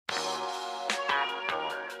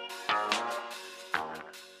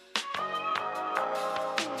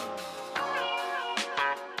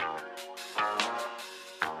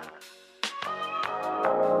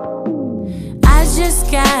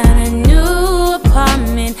got a new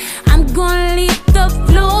apartment. I'm gonna leave the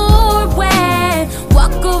floor wet.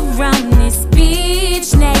 Walk around this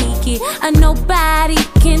beach naked. Nobody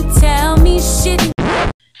can tell me shit.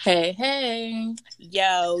 Hey, hey.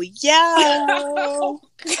 Yo.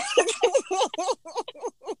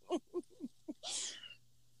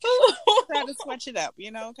 Gotta switch it up,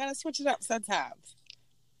 Gotta switch it up sometimes.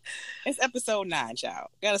 It's episode 9, y'all.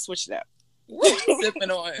 Gotta switch it up. What are you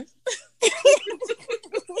sipping on?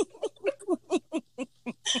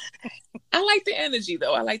 I like the energy,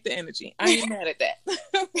 though. I ain't mad at that.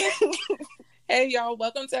 Hey, y'all.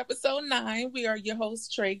 Welcome to episode 9. We are your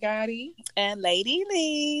hosts, Trey Gotti and Lady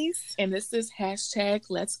Lee's. And this is hashtag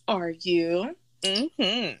Let's Argue.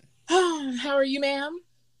 Mm-hmm. How are you, ma'am?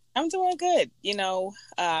 I'm doing good.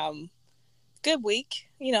 Good week.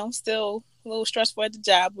 Still a little stressful at the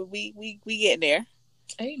job, but we getting there.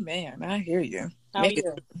 Amen. I hear you. How are you?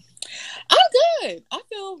 I'm good. I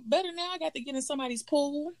feel better now. I got to get in somebody's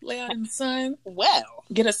pool, lay out in the sun. Well,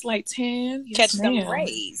 get a slight tan. Catch some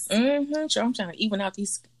rays. Mm-hmm. So I'm trying to even out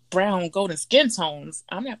these brown golden skin tones.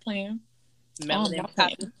 I'm not playing. Melanin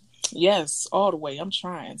popping. Yes, all the way. I'm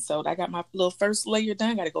trying. So I got my little first layer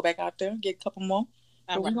done. Got to go back out there, get a couple more.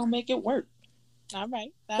 But we're going to make it work. All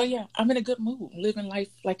right. But yeah, I'm in a good mood. Living life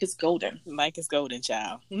like it's golden. Like it's golden,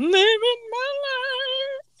 child. Living my life.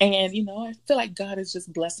 And, I feel like God is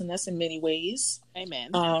just blessing us in many ways. Amen.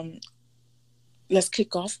 Let's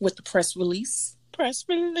kick off with the press release. We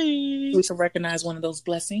can recognize one of those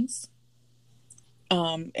blessings.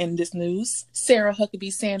 In this news, Sarah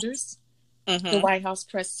Huckabee Sanders, the White House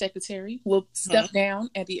press secretary, will step down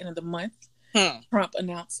at the end of the month. Trump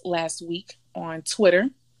announced last week on Twitter.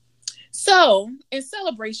 So, in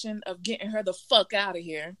celebration of getting her the fuck out of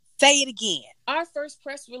here, say it again. Our first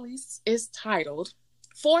press release is titled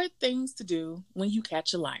 4 Things to Do When You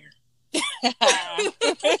Catch a Liar.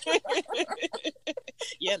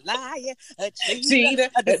 You liar, a cheater,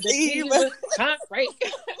 a deceiver. Right?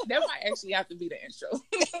 That might actually have to be the intro.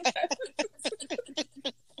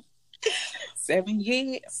 7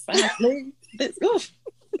 years, 5 years.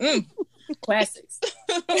 Classics.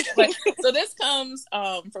 So this comes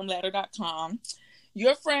from ladder.com.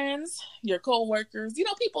 Your friends, your co-workers,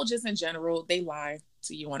 people just in general, they lie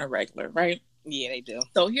to you on a regular, right? Yeah, they do.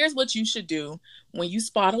 So here's what you should do when you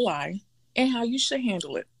spot a lie and how you should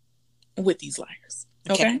handle it with these liars.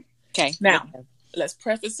 Okay. Now, let's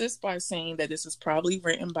preface this by saying that this is probably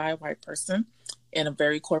written by a white person in a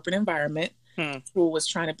very corporate environment who was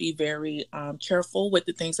trying to be very careful with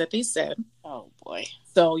the things that they said. Oh, boy.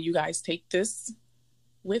 So you guys take this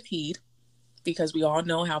with heed because we all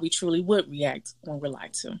know how we truly would react when we're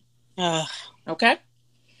lied to. Okay?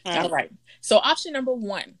 All right. So option number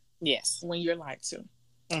 1. Yes. When you're lied to.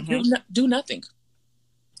 Do nothing.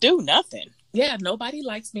 Do nothing? Yeah, nobody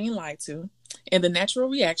likes being lied to. And the natural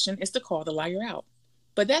reaction is to call the liar out.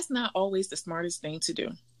 But that's not always the smartest thing to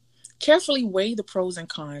do. Carefully weigh the pros and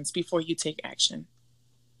cons before you take action.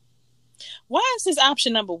 Why is this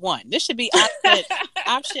option number 1? This should be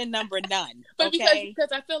option number none. But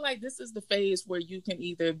because I feel like this is the phase where you can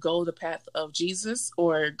either go the path of Jesus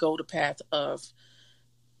or go the path of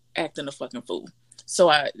acting a fucking fool.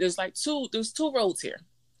 So there's 2 roads here.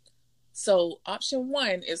 So option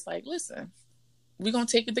 1 is like, listen, we're going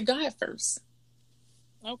to take it to God first.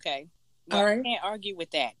 Okay. Well, all right. I can't argue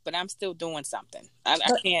with that, but I'm still doing something. I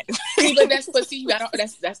can't.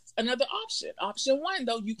 That's another option. Option 1,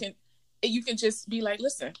 though, you can just be like,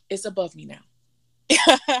 listen, it's above me now.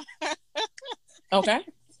 Okay.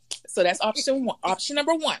 So that's option 1. Option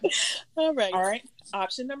number 1. All right.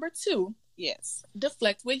 Option number 2. Yes.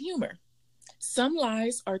 Deflect with humor. Some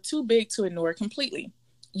lies are too big to ignore completely,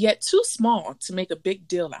 yet too small to make a big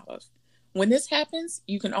deal out of. When this happens,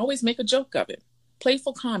 you can always make a joke of it.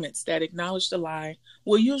 Playful comments that acknowledge the lie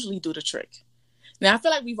will usually do the trick. Now, I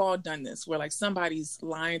feel like we've all done this where like somebody's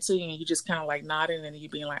lying to you and you just kind of like nodding and you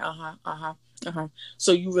being like,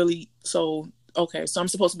 So I'm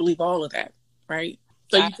supposed to believe all of that, right?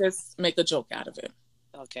 So you just make a joke out of it.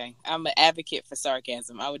 Okay. I'm an advocate for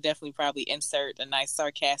sarcasm. I would definitely probably insert a nice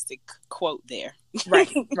sarcastic quote there.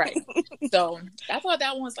 Right. So I thought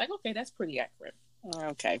that one was like, okay, that's pretty accurate.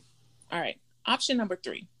 Okay. All right. Option number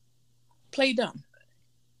 3. Play dumb.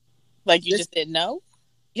 Like you just didn't know?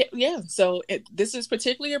 Yeah. So this is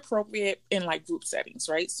particularly appropriate in like group settings,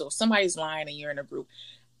 right? So if somebody's lying and you're in a group,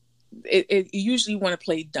 you usually want to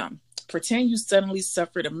play dumb. Pretend you suddenly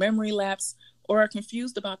suffered a memory lapse or are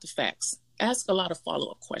confused about the facts. Ask a lot of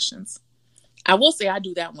follow-up questions. I will say I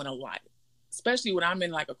do that one a lot, especially when I'm in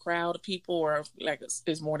like a crowd of people or like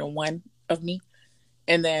there's more than one of me.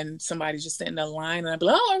 And then somebody's just sitting in a line and I'll be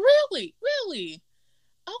like, oh, really?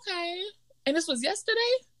 Okay. And this was yesterday?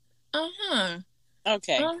 Uh-huh.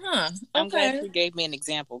 Okay. Uh-huh. Okay. I'm glad you gave me an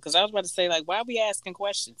example, because I was about to say, like, why are we asking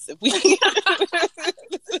questions? If we...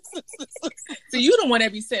 So you the one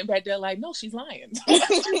that be sitting back there like, no, she's lying.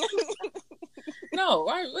 No,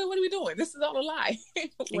 what are we doing? This is all a lie.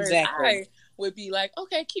 Exactly. I would be like,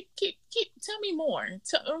 okay, keep, tell me more.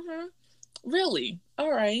 Really?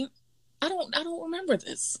 All right. I don't remember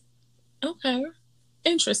this. Okay.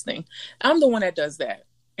 Interesting. I'm the one that does that.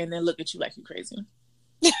 And then look at you like you're crazy.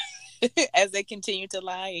 As they continue to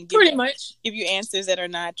lie and give you answers that are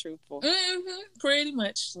not truthful. Pretty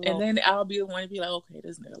much. No. And then I'll be the one to be like, okay,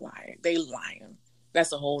 this nigga lying. They lying.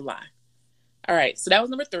 That's a whole lie. All right. So that was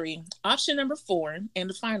number 3. Option number 4, and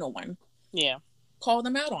the final one. Yeah. Call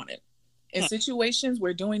them out on it. In situations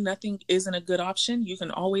where doing nothing isn't a good option, you can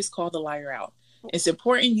always call the liar out. It's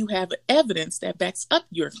important you have evidence that backs up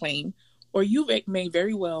your claim, or you may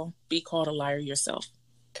very well be called a liar yourself.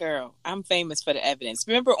 Girl, I'm famous for the evidence.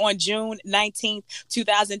 Remember on June 19th,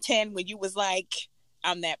 2010, when you was like,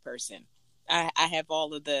 I'm that person. I have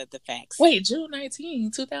all of the facts. Wait, June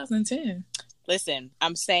 19th, 2010. Listen,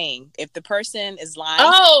 I'm saying, if the person is lying.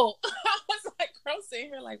 Oh, I was like, girl,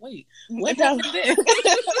 sitting here like, wait, what happened then?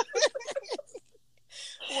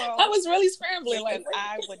 Well, I was really scrambling. Like,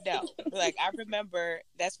 I would know. Like, I remember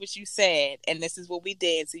that's what you said, and this is what we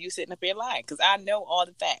did. So you sitting up here lying, because I know all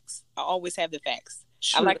the facts. I always have the facts.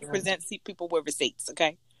 Sure. I like to present people with receipts.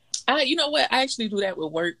 Okay. You know what? I actually do that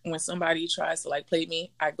with work. When somebody tries to like play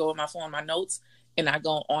me, I go on my phone, my notes, and I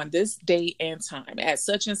go on this day and time at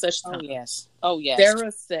such and such time. Oh yes.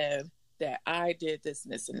 Sarah said that I did this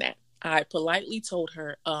and this and that. I politely told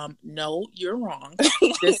her, no, you're wrong.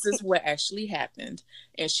 This is what actually happened.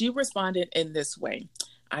 And she responded in this way.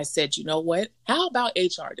 I said, you know what? How about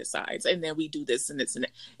HR decides? And then we do this and this and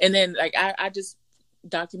that. And then like, I just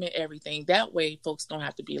document everything. That way folks don't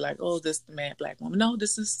have to be like, oh, this the mad black woman. No,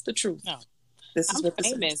 this is the truth. No. This is what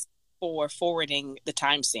this is. For forwarding the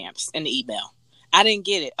timestamps in the email. I didn't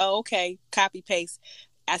get it. Oh, okay. Copy paste.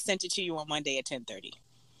 I sent it to you on Monday at 10:30.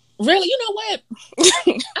 Really? You know what?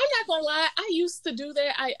 I'm not gonna lie. I used to do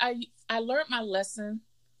that. I learned my lesson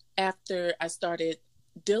after I started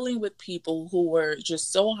dealing with people who were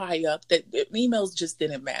just so high up that emails just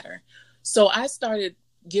didn't matter. So I started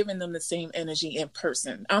giving them the same energy in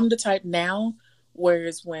person. I'm the type now,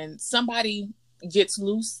 whereas when somebody gets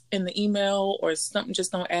loose in the email or something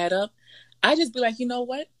just don't add up, I just be like, you know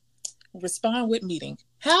what? Respond with meeting.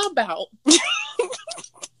 How about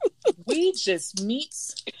we just meet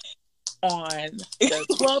on the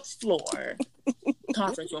 12th floor,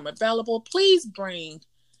 conference room available. Please bring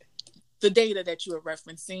the data that you are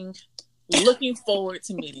referencing. Looking forward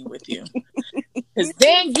to meeting with you. Because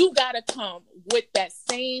then you got to come with that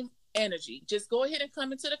same energy. Just go ahead and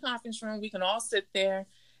come into the conference room. We can all sit there.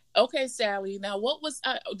 Okay, Sally. Now, what was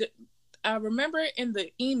I remember in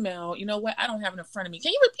the email, you know what? I don't have it in front of me.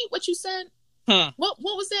 Can you repeat what you said? What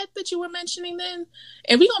was that you were mentioning then?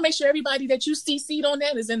 And we're gonna make sure everybody that you CC'd on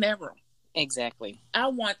that is in that room. Exactly. I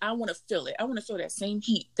want to feel it. I want to feel that same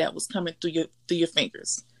heat that was coming through your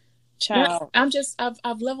fingers. Child.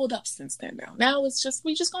 I've leveled up since then now. Now it's just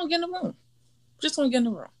we just gonna get in the room. Just gonna get in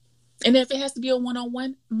the room. And if it has to be a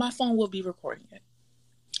one-on-one, my phone will be recording it.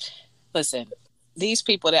 Listen, these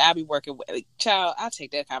people that I be working with, like, child, I'll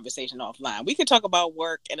take that conversation offline. We could talk about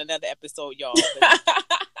work in another episode, y'all.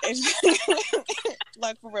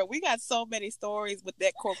 Like, for real, we got so many stories with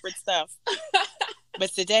that corporate stuff.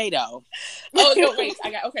 But today, though. Oh, no, wait. I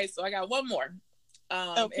got one more.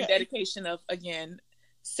 In dedication of, again,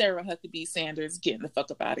 Sarah Huckabee Sanders getting the fuck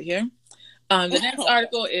up out of here. The next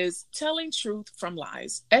article is Telling Truth from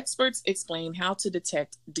Lies. Experts explain how to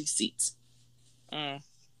detect deceit. All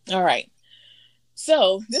right.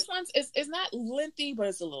 So this one is not lengthy, but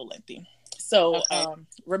it's a little lengthy. So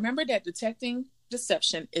remember that detecting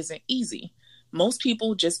deception isn't easy. Most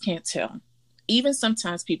people just can't tell, even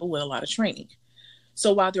sometimes people with a lot of training.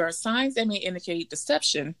 So while there are signs that may indicate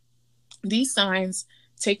deception, these signs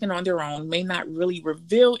taken on their own may not really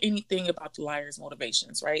reveal anything about the liar's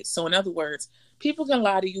motivations, right? So in other words, people can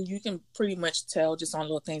lie to you. You can pretty much tell just on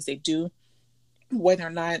little things they do, whether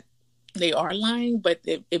or not they are lying, but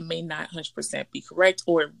it may not 100% be correct,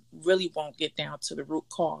 or it really won't get down to the root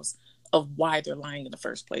cause of why they're lying in the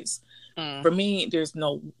first place. For me, there's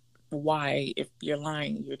no why. If you're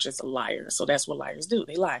lying, you're just a liar. So that's what liars do.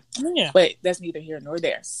 They lie. Yeah. But that's neither here nor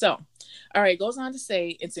there. So, all right, it goes on to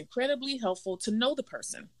say it's incredibly helpful to know the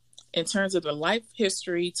person in terms of their life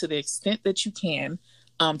history to the extent that you can,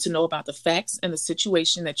 to know about the facts and the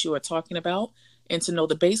situation that you are talking about, and to know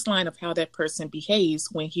the baseline of how that person behaves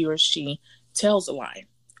when he or she tells a lie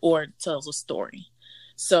or tells a story.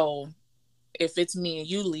 So if it's me and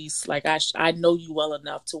you, Lise, like I know you well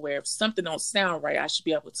enough to where if something don't sound right, I should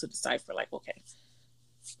be able to decipher like, okay,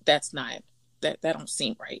 that's not that don't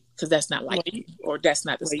seem right because that's not like you, or that's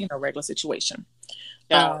not the regular situation.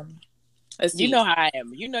 You know how I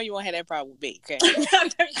am. You know you won't have that problem with me. Okay?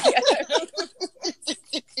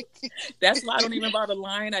 That's why I don't even bother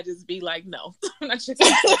lying. I just be like, no, I'm not just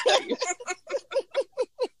gonna tell you.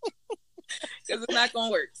 Because it's not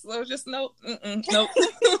gonna work. So just nope.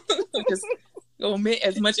 Just omit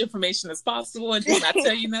as much information as possible and just not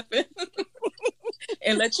tell you nothing,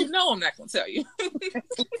 and let you know I'm not gonna tell you.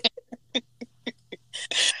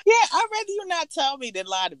 Yeah, I'd rather you not tell me than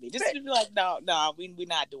lie to me. Just to be like, no, we're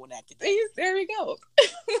not doing that today. There we go.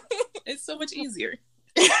 It's so much easier.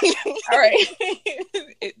 All right.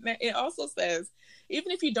 It also says,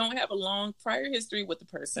 even if you don't have a long prior history with the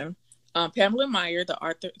person, Pamela Meyer, the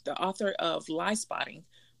author of Lie Spotting,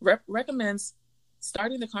 recommends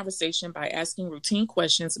starting the conversation by asking routine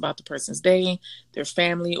questions about the person's day, their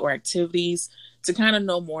family, or activities to kind of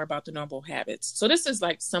know more about the normal habits. So this is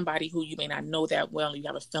like somebody who you may not know that well. You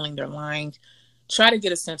have a feeling they're lying. Try to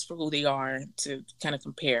get a sense for who they are to kind of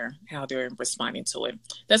compare how they're responding to it.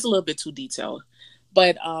 That's a little bit too detailed.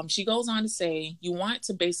 But she goes on to say, you want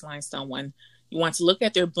to baseline someone. You want to look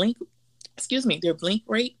at their blink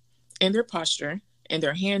rate and their posture and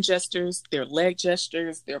their hand gestures, their leg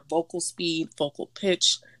gestures, their vocal speed, vocal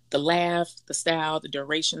pitch, the laugh, the style, the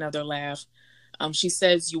duration of their laugh. She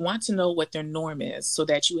says you want to know what their norm is so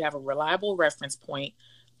that you have a reliable reference point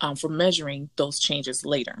for measuring those changes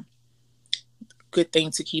later. Good thing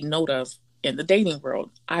to keep note of in the dating world,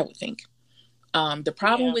 I would think. The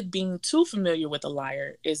problem with being too familiar with a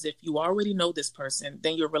liar is if you already know this person,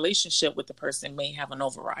 then your relationship with the person may have an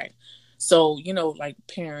override. So, like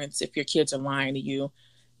parents, if your kids are lying to you,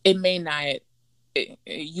 it may not,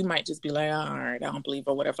 you might just be like, all right, I don't believe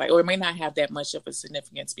or whatever. Or it may not have that much of a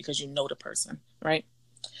significance because you know the person, right?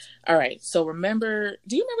 All right. So do you remember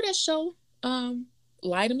that show,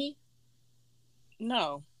 Lie to Me?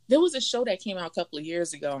 No. There was a show that came out a couple of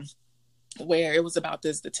years ago where it was about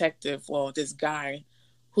this detective, this guy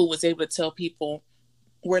who was able to tell people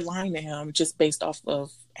were lying to him just based off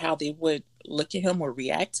of how they would look at him or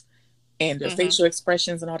react and their facial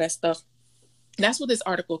expressions and all that stuff. And that's what this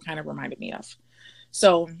article kind of reminded me of.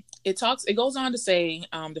 So it goes on to say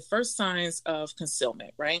the first signs of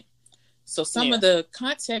concealment, right? So some of the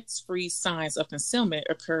context-free signs of concealment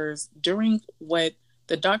occurs during what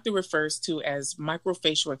the doctor refers to as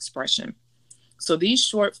microfacial expression. So these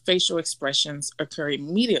short facial expressions occur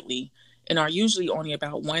immediately and are usually only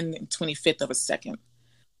about 1/25 of a second.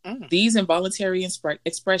 These involuntary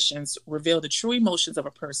expressions reveal the true emotions of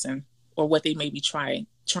a person or what they may be trying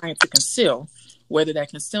to conceal, whether that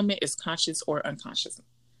concealment is conscious or unconscious.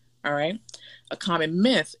 All right. A common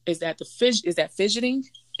myth is that fidgeting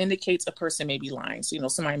indicates a person may be lying. So,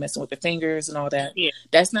 somebody messing with their fingers and all that. Yeah.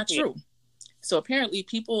 That's not true. So apparently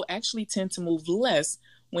people actually tend to move less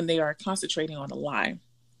when they are concentrating on a lie.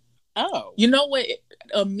 Oh. You know what?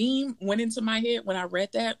 A meme went into my head when I read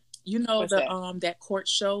that. That court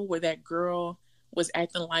show where that girl was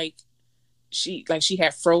acting like she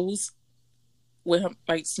had froze with him,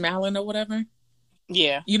 like smiling or whatever.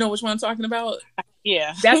 Yeah. You know which one I'm talking about?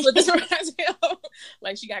 Yeah. That's what this reminds me of.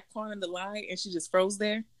 Like she got caught in the lie and she just froze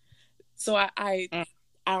there. So I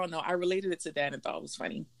don't know. I related it to that and thought it was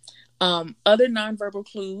funny. Other nonverbal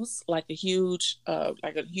clues like a huge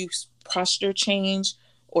posture change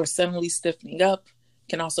or suddenly stiffening up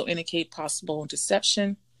can also indicate possible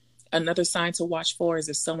deception. Another sign to watch for is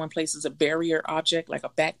if someone places a barrier object like a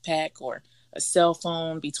backpack or a cell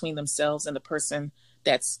phone between themselves and the person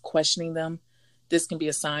that's questioning them. This can be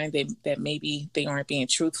a sign that maybe they aren't being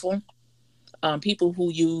truthful. People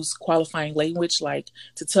who use qualifying language like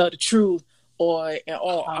to tell the truth or in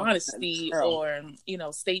all honesty or,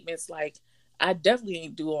 statements like, I definitely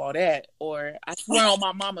ain't do all that. Or I swear on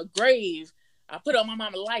my mama's grave, I put on my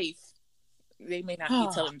mama's life. They may not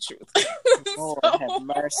be telling the truth. Lord have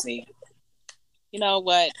mercy. You know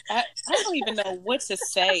what? I don't even know what to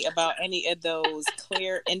say about any of those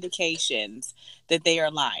clear indications that they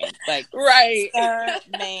are lying. Like, right, sir,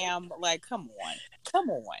 ma'am, like, come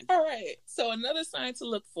on. All right. So another sign to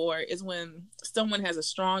look for is when someone has a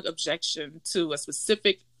strong objection to a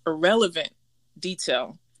specific irrelevant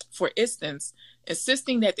detail. For instance,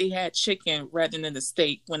 insisting that they had chicken rather than the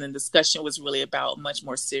steak when the discussion was really about a much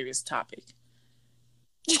more serious topic.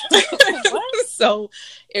 So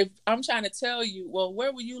if I'm trying to tell you, well,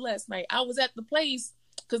 where were you last night? I was at the place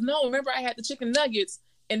because remember I had the chicken nuggets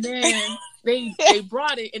and then they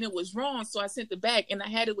brought it and it was wrong. So I sent it back and I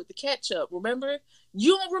had it with the ketchup. Remember?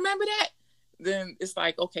 You don't remember that? then it's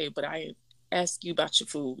like, okay, but I ask you about your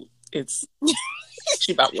food. It's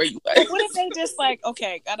about where you at. What if they just like,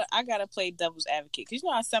 okay, I gotta play devil's advocate, because you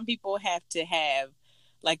know how some people have to have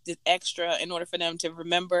like this extra in order for them to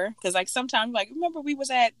remember, because like sometimes like, remember we was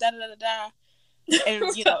at da da da da,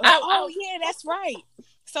 and you know, oh yeah, that's right.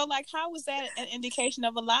 So like, how is that an indication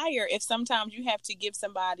of a liar if sometimes you have to give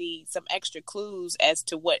somebody some extra clues as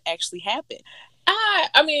to what actually happened?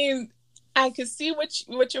 I mean, I can see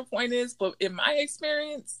what your point is, but in my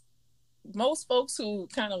experience, most folks who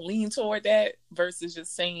kind of lean toward that versus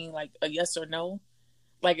just saying like a yes or no.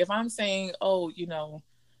 Like if I'm saying, oh, you know,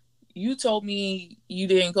 you told me you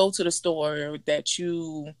didn't go to the store, that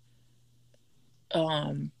you,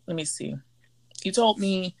 let me see. You told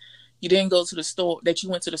me you didn't go to the store, that you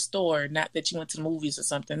went to the store, not that you went to the movies or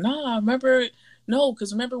something.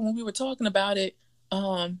 Because remember when we were talking about it,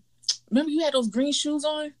 remember you had those green shoes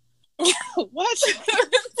on? What?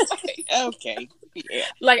 Okay. Yeah.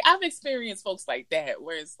 Like I've experienced folks like that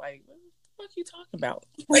where it's like, what the fuck are you talking about?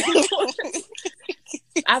 Like,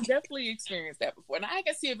 I've definitely experienced that before. And I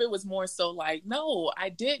can see if it was more so like, no, I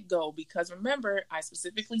did go because remember I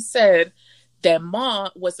specifically said that Ma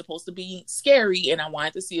was supposed to be scary and I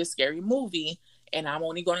wanted to see a scary movie and I'm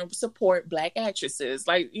only going to support Black actresses,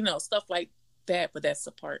 like, you know, stuff like that. But that's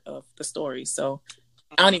a part of the story. So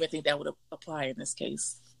I don't even think that would apply in this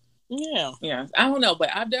case. Yeah. I don't know,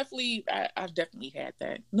 but I've definitely had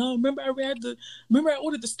that. No, remember I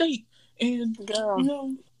ordered the steak and girl, you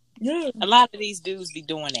know, yeah. A lot of these dudes be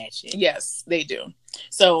doing that shit. Yes, they do.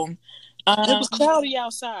 So it was cloudy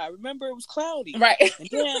outside. Remember, it was cloudy, right? And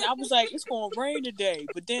then I was like, it's gonna rain today,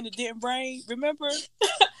 but then it didn't rain. Remember?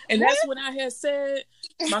 And that's when I had said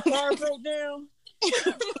my car broke down.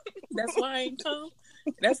 That's why I ain't come.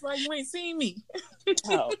 That's why you ain't seen me.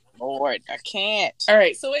 Oh, Lord, I can't. All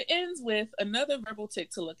right, so it ends with another verbal tick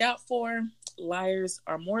to look out for. Liars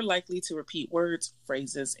are more likely to repeat words,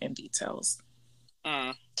 phrases, and details.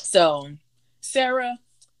 So, Sarah,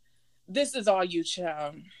 this is all you,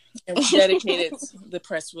 child. And we dedicated the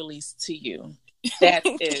press release to you. That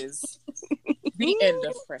is the end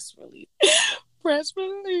of press release. Press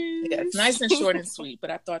release. Yeah, it's nice and short and sweet, but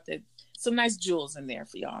I thought that some nice jewels in there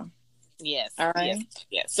for y'all. Yes. All right.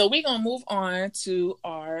 Yes. So we're gonna move on to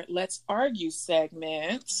our Let's Argue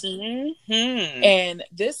segment. Mm-hmm. And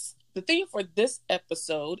the theme for this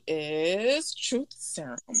episode is Truth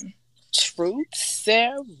Serum. Truth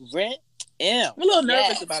Serum. I'm a little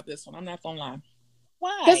nervous about this one. I'm not gonna lie.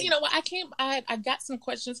 Why? Because you know what, I got some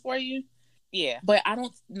questions for you. Yeah. But I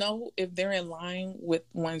don't know if they're in line with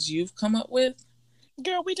ones you've come up with.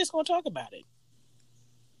 Girl, we just gonna talk about it.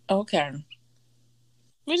 Okay.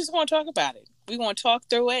 We just want to talk about it. We want to talk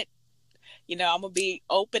through it. You know, I'm going to be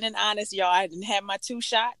open and honest, y'all. I didn't have my 2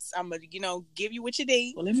 shots. I'm going to, you know, give you what you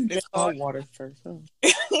need. Well, let me drink my water first. Oh.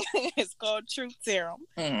 It's called Truth Serum.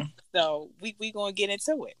 So we going to get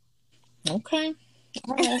into it. Okay.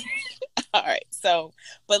 All right. All right. So,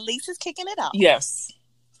 but Lisa's kicking it off. Yes.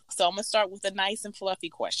 So I'm going to start with a nice and fluffy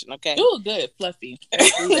question, okay? Oh, good. Fluffy.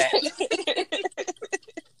 Let's do that.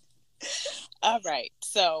 All right.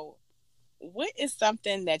 So, what is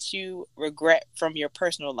something that you regret from your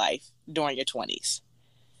personal life during your 20s?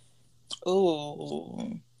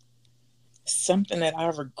 Oh, something that I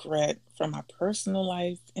regret from my personal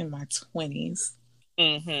life in my 20s.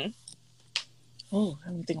 Mm-hmm. Oh,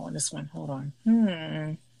 let me think on this one. Hold on.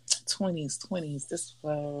 20s. This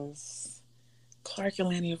was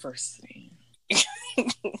Clarkland University.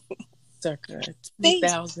 Circa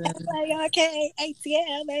 2000.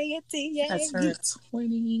 F-A-R-K-A-T-L-A-N-T. I turned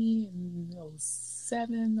 20 in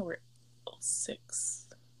 07 or 06.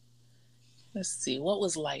 Let's see. What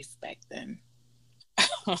was life back then?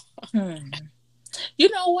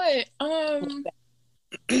 You know what?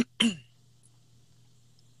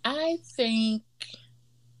 I think,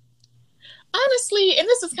 honestly, and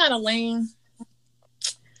this is kind of lame,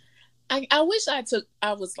 I wish I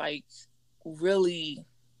was like really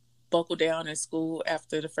buckle down in school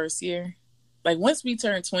after the first year. Like once we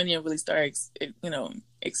turned 20 and really started,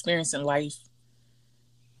 experiencing life,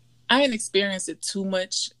 I didn't experience it too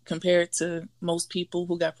much compared to most people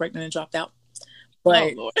who got pregnant and dropped out.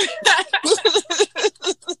 But, Lord.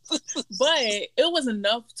 But it was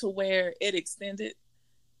enough to where it extended.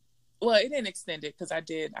 Well, it didn't extend it because I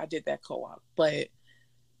did that co-op, but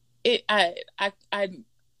I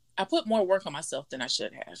put more work on myself than I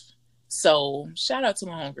should have. So shout out to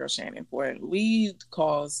my homegirl Shannon for it. We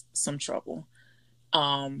caused some trouble.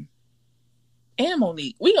 And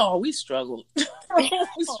Monique, we struggled.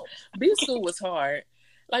 B school was hard.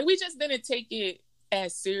 Like we just didn't take it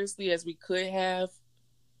as seriously as we could have.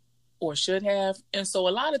 or should have. And so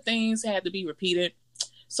a lot of things had to be repeated.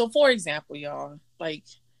 So for example, y'all, like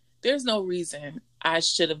there's no reason I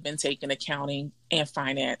should have been taking accounting and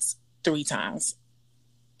finance 3 times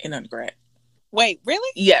in undergrad. Wait,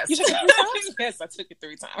 really? Yes. You took it 3 times? Yes, I took it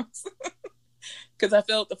 3 times. Because I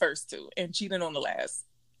failed the first 2 and cheated on the last.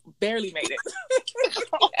 Barely made it.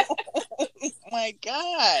 Oh my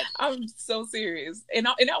God. I'm so serious. And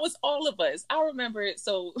that was all of us. I remember it.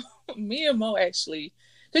 So me and Mo actually,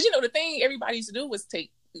 because the thing everybody used to do was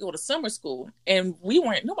go to summer school. And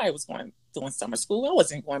nobody was doing summer school. I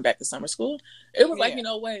wasn't going back to summer school. It was like, you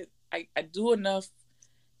know what? I do enough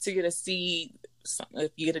to get a C.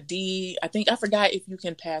 If you get a D, I forgot if you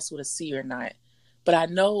can pass with a C or not. But I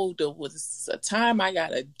know there was a time I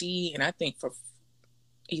got a D, and I think for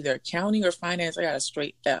either accounting or finance, I got a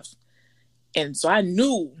straight F. And so I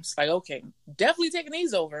knew, it's like, okay, definitely taking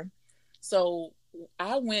these over. So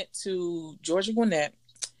I went to Georgia Gwinnett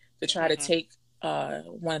to try to take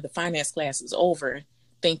one of the finance classes over,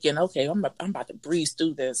 thinking, okay, I'm about to breeze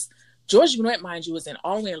through this. Georgia Gwinnett, mind you, is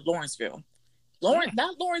all the way in Lawrenceville.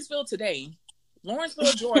 Not Lawrenceville today.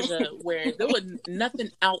 Lawrenceville, Georgia, where there was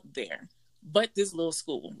nothing out there but this little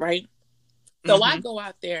school, right? So I go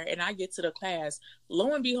out there and I get to the class.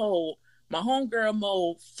 Lo and behold, my homegirl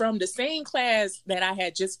Mo from the same class that I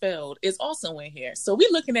had just failed is also in here. So we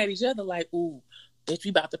looking at each other like, ooh, bitch, we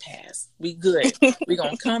about to pass. We good. We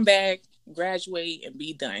gonna come back, graduate, and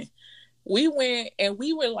be done. We went and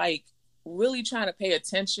we were like really trying to pay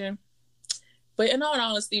attention. But in all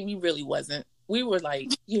honesty, we really wasn't. We were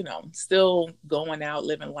like, still going out,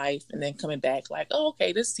 living life, and then coming back like, oh,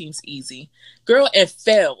 okay, this seems easy. Girl, and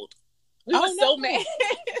failed. We were so mad.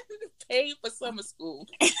 Paid for summer school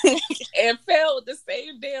and failed the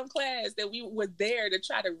same damn class that we were there to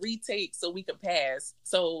try to retake so we could pass.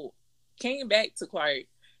 So came back to Clark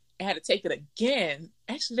and had to take it again.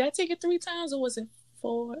 Actually, did I take it 3 times or was it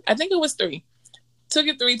 4? I think it was 3. Took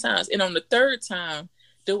it 3 times. And on the 3rd time,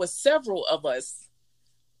 there were several of us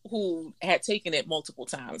who had taken it multiple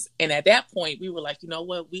times. And at that point, we were like, you know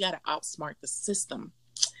what? We got to outsmart the system.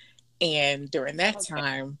 And during that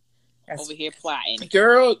time, over here plotting.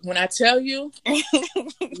 Girl, when I tell you,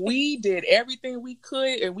 we did everything we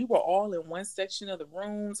could, and we were all in one section of the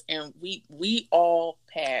rooms, and we all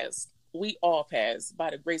passed. We all passed by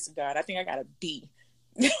the grace of God. I think I got a B.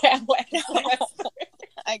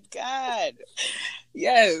 My God.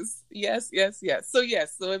 Yes. So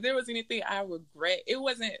if there was anything I regret, it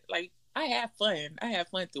wasn't like I had fun. I had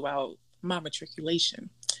fun throughout my matriculation,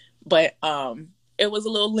 but it was a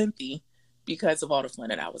little lengthy because of all the fun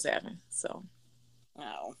that I was having. So,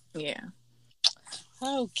 oh yeah.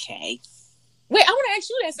 Okay. Wait, I want to ask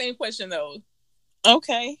you that same question though.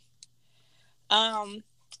 Okay.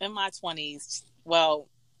 In my 20s, well,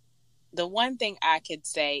 the one thing I could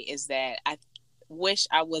say is that I wish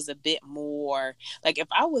I was a bit more like if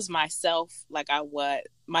I was myself, like I was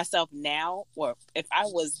myself now, or if I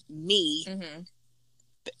was me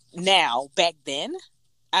now back then,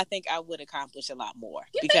 I think I would accomplish a lot more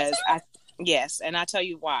because yes. And I tell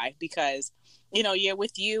you why, because,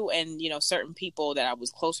 with you and, certain people that I was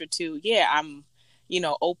closer to, I'm,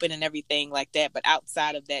 open and everything like that. But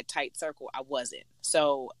outside of that tight circle, I wasn't.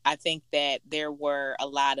 So I think that there were a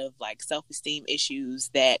lot of like self-esteem issues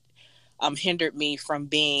that hindered me from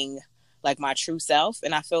being like my true self.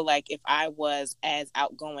 And I feel like if I was as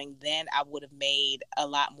outgoing then, I would have made a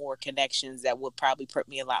lot more connections that would probably put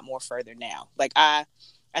me a lot more further now. Like I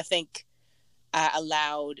think I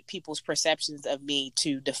allowed people's perceptions of me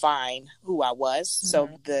to define who I was. Mm-hmm. So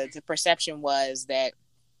the perception was that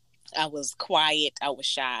I was quiet, I was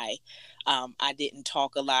shy, I didn't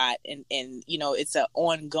talk a lot, and it's an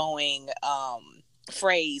ongoing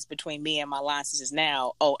phrase between me and my line sisters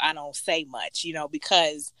now. Oh, I don't say much,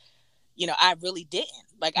 because I really didn't.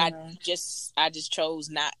 Like I just chose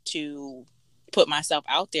not to put myself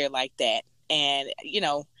out there like that, and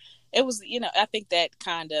it was I think that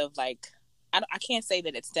kind of like I can't say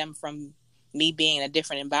that it stemmed from me being in a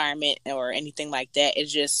different environment or anything like that. It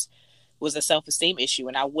just was a self-esteem issue.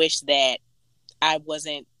 And I wish that I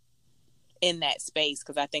wasn't in that space,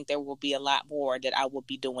 because I think there will be a lot more that I will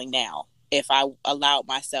be doing now if I allowed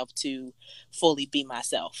myself to fully be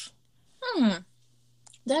myself.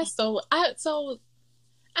 That's I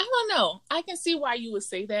don't know. I can see why you would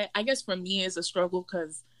say that. I guess for me it's a struggle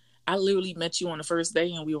because I literally met you on the first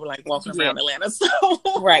day and we were like walking around Atlanta. So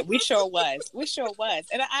right. We sure was.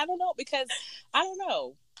 And I don't know, because I don't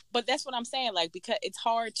know. But that's what I'm saying. Like, because it's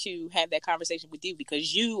hard to have that conversation with you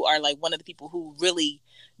because you are like one of the people who really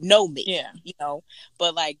know me. Yeah.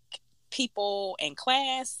 But like people in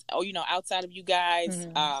class or, outside of you guys,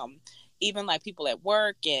 even like people at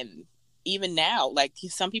work and even now, like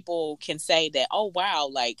some people can say that, oh wow,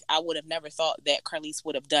 like I would have never thought that Carlise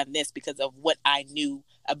would have done this because of what I knew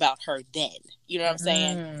about her then. You know what I'm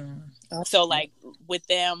saying? Okay. So like with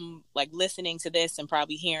them like listening to this and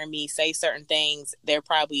probably hearing me say certain things, they're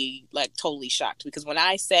probably like totally shocked, because when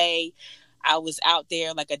I say I was out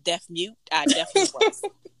there like a deaf mute, I definitely was.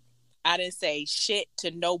 I didn't say shit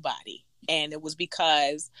to nobody. And it was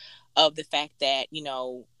because of the fact that, you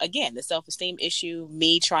know, again, the self-esteem issue,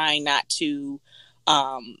 me trying not to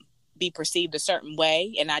be perceived a certain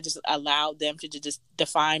way. And I just allowed them to just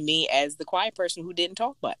define me as the quiet person who didn't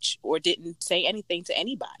talk much or didn't say anything to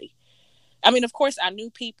anybody. I mean, of course, I knew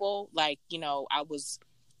people, like, you know,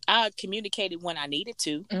 I communicated when I needed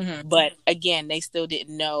to. Mm-hmm. But again, they still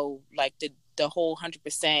didn't know, like, the whole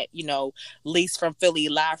 100%, you know, Lise from Philly,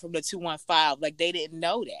 live from the 215. Like, they didn't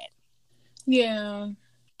know that. Yeah.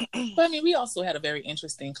 But I mean, we also had a very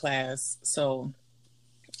interesting class, so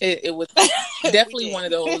it was definitely one of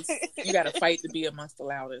those, you got to fight to be amongst the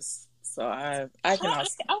loudest. So I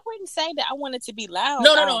wouldn't say that I wanted to be loud.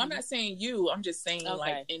 No, I'm not saying you. I'm just saying, okay,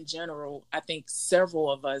 like in general, I think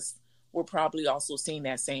several of us were probably also seeing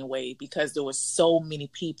that same way, because there were so many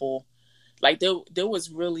people. Like there was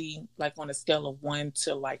really, like, on a scale of 1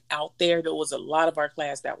 to like out there was a lot of our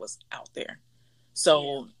class that was out there.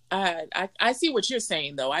 So yeah. I see what you're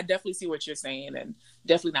saying, though. I definitely see what you're saying, and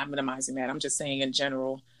definitely not minimizing that. I'm just saying in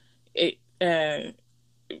general,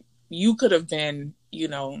 you could have been, you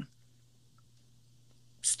know,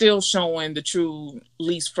 still showing the true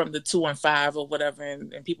Lise from the 215 or whatever,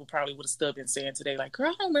 and people probably would have still been saying today, like, girl,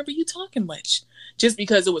 I don't remember you talking much, just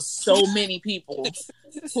because it was so many people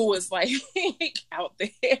who was like out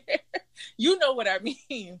there. You know what I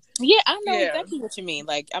mean? Yeah, I know exactly what you mean.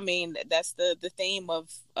 Like, I mean, that's the theme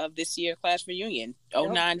of this year class reunion.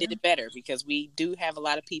 09 did it better, because we do have a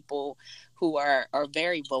lot of people who are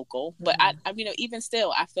very vocal. But I you know, even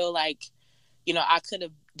still, I feel like, you know, I could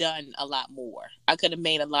have done a lot more. I could have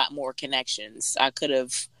made a lot more connections. I could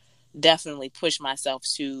have definitely pushed myself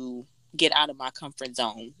to get out of my comfort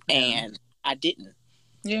zone, and I didn't.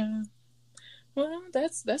 Yeah. Well,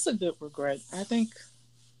 that's a good regret, I think.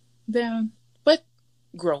 Then, but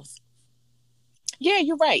growth. Yeah,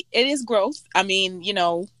 you're right. It is growth. I mean, you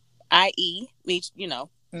know, i.e., me, you know,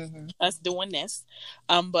 us doing this.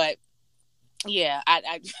 But yeah,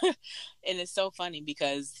 I and it's so funny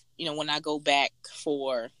because, you know, when I go back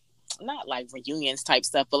for not like reunions type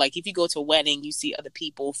stuff, but like if you go to a wedding, you see other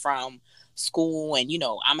people from school, and, you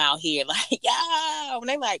know, I'm out here like, yeah, and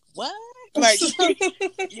they like, what? Like,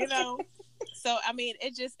 you know. So I mean,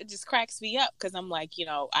 it just cracks me up, because I'm like, you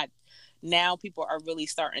know, now people are really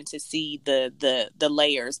starting to see the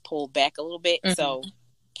layers pulled back a little bit. So,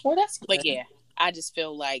 well, that's good. But yeah, I just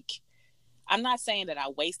feel like, I'm not saying that I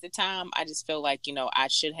wasted time. I just feel like, you know, I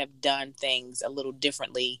should have done things a little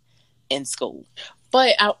differently in school.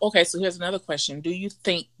 But okay, so here's another question: do you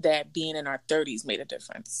think that being in our 30s made a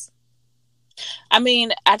difference? I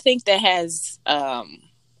mean, I think that has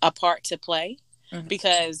a part to play.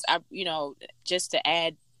 Because you know, just to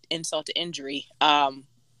add insult to injury,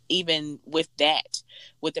 even with that,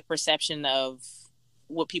 with the perception of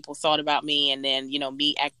what people thought about me, and then, you know,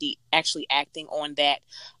 me actually acting on that,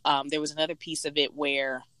 there was another piece of it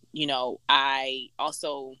where, you know, I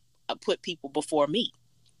also put people before me.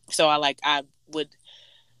 So I would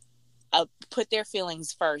put their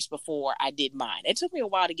feelings first before I did mine. It took me a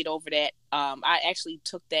while to get over that. I actually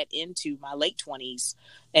took that into my late 20s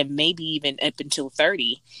and maybe even up until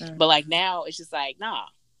 30. But like now it's just like, nah,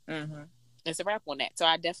 it's a wrap on that. So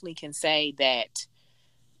I definitely can say that,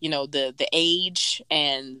 you know, the age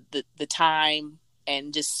and the time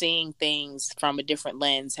and just seeing things from a different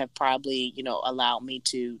lens have probably, you know, allowed me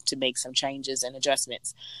to make some changes and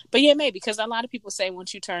adjustments. But yeah, maybe, because a lot of people say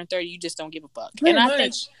once you turn 30, you just don't give a fuck. Pretty and I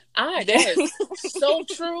think that is so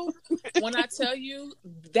true. When I tell you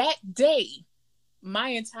that day, my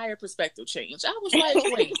entire perspective changed. I was like,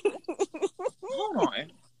 wait, hold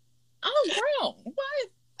on. I'm grown. What?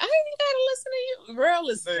 I ain't even gotta listen to you. Girl,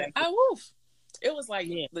 listen. I woof. It was like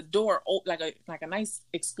the door open, like a nice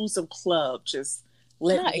exclusive club, just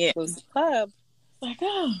let me in. Exclusive club. Like,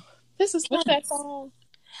 oh, this is what's that song?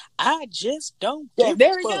 I just don't. There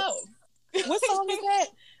we go. What song is that?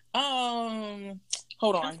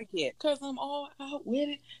 Hold on. I forget. Cause I'm all out with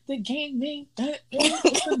it. The gang name.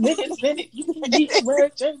 Niggas in it. You can be where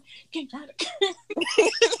just can't try to.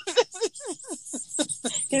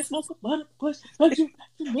 Can't smoke a butter push. But you got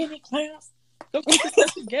too many clowns. Go get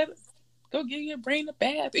yourself together. Go give your brain a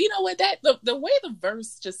bath. You know what? The way the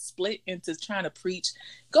verse just split into trying to preach.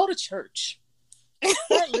 Go to church.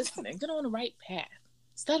 Start listening. Get on the right path.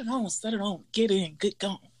 Start it on. Get in. Get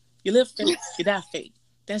gone. You live fake, you die fake.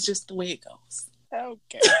 That's just the way it goes.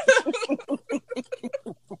 Okay.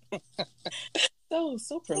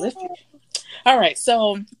 So prolific. All right,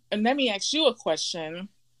 so let me ask you a question.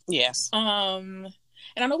 Yes. And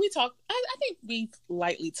I know we talked. I think we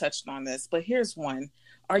lightly touched on this, but here's one.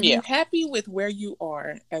 Are you happy with where you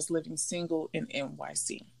are as living single in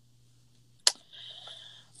NYC?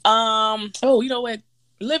 Oh, you know what?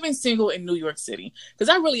 Living single in New York City, because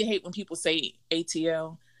I really hate when people say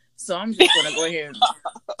ATL. So I'm just gonna go ahead and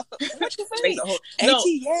what you say?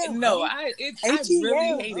 ATL. No, I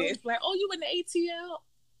really hate it. It's like, oh, you in the ATL?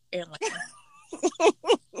 Atlanta.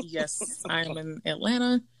 Yes, I'm in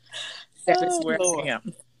Atlanta. That is where I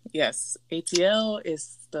am. Yes, ATL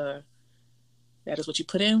is that is what you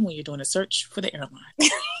put in when you're doing a search for the airline.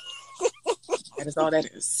 That is all that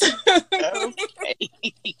is. Okay.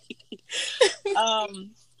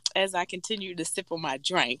 As I continue to sip on my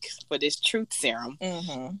drink for this truth serum.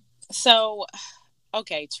 Mm-hmm. So,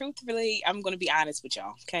 okay, truthfully, I'm going to be honest with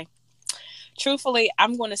y'all, okay? Truthfully,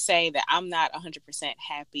 I'm going to say that I'm not 100%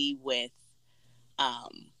 happy with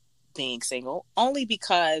being single, only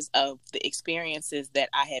because of the experiences that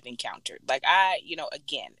I have encountered. Like,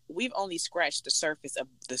 again, we've only scratched the surface of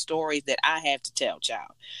the stories that I have to tell,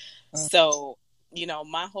 child. Mm-hmm. So,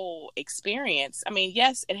 my whole experience, I mean,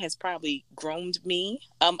 yes, it has probably groomed me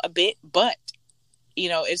a bit, but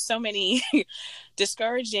it's so many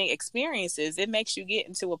discouraging experiences. It makes you get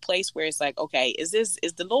into a place where it's like, okay, is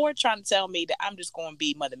the Lord trying to tell me that I'm just going to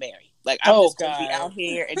be Mother Mary? Like, I'm just going to be out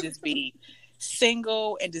here and just be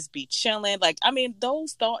single and just be chilling. Like, I mean,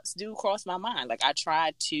 those thoughts do cross my mind. Like, I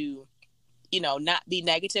try to, not be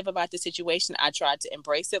negative about the situation. I try to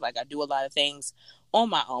embrace it. Like, I do a lot of things on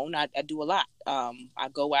my own. I do a lot. I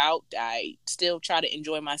go out. I still try to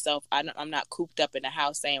enjoy myself. I'm not cooped up in the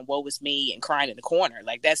house saying, woe is me, and crying in the corner.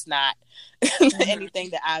 Like, that's not anything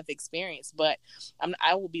that I've experienced. But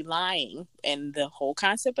I will be lying. And the whole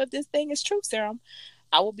concept of this thing is truth serum.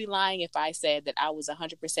 I will be lying if I said that I was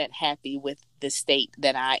 100% happy with the state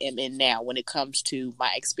that I am in now when it comes to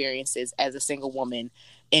my experiences as a single woman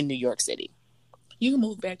in New York City. You can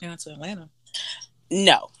move back down to Atlanta.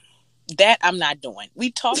 No. That I'm not doing.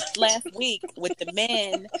 We talked last week with the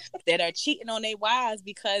men that are cheating on their wives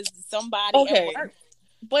because somebody at work.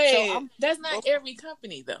 But that's not every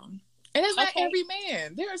company, though. And that's not every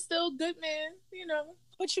man. There are still good men,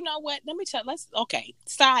 But you know what? Let me tell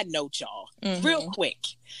side note, y'all. Mm-hmm. Real quick.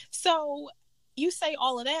 So you say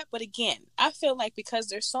all of that, but again, I feel like because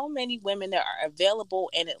there's so many women that are available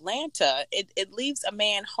in Atlanta, it leaves a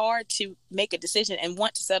man hard to make a decision and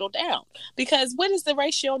want to settle down. Because what is the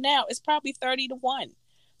ratio now? It's probably 30-1.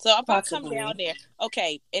 So if I come down there,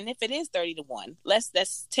 okay, and if it is 30-1,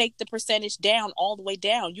 let's take the percentage down all the way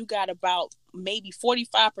down. You got about maybe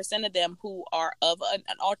 45% of them who are of an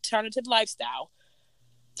alternative lifestyle.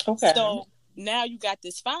 Okay. So now you got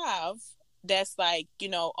this 5 that's like,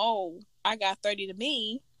 I got 30 to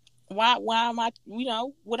me. Why am I,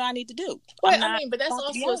 what do I need to do? But that's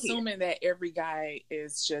also assuming that every guy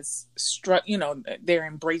is just they're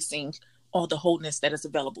embracing all the wholeness that is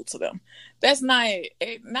available to them. That's not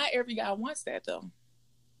every guy wants that, though.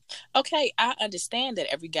 Okay, I understand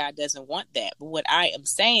that every guy doesn't want that. But what I am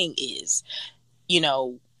saying is,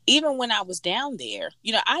 even when I was down there,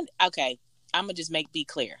 I'm going to just be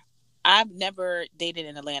clear. I've never dated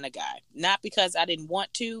an Atlanta guy. Not because I didn't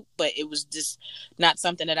want to, but it was just not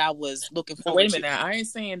something that I was looking forward to. Wait a minute now. I ain't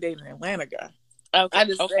saying dating an Atlanta guy.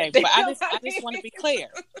 Okay, but I just want to be clear.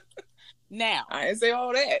 Now, I didn't say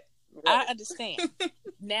all that. I understand.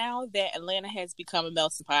 Now that Atlanta has become a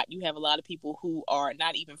melting pot, you have a lot of people who are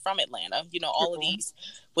not even from Atlanta. All of these,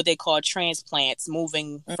 what they call transplants,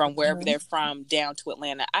 moving from wherever they're from down to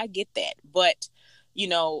Atlanta. I get that. But,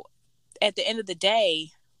 at the end of the day,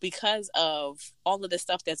 because of all of the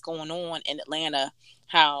stuff that's going on in Atlanta,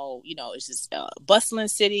 how, it's just a bustling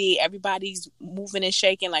city. Everybody's moving and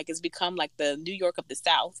shaking. Like, it's become like the New York of the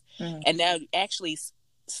South. Mm-hmm. And now actually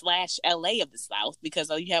 / LA of the South, because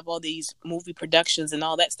you have all these movie productions and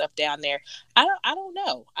all that stuff down there. I don't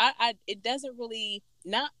know. It doesn't really,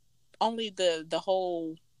 not only the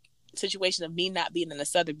whole situation of me not being in the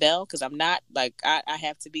Southern Belle, because I'm not, like, I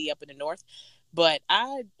have to be up in the North, but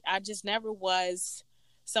I just never was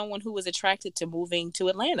someone who was attracted to moving to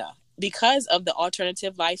Atlanta because of the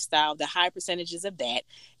alternative lifestyle, the high percentages of that,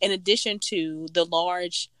 in addition to the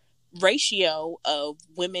large ratio of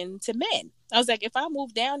women to men. I was like, if I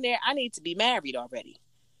move down there, I need to be married already.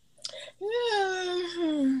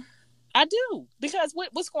 I do, because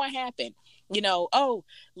what's going to happen?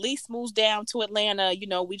 Lise moves down to Atlanta.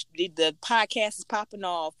 The podcast is popping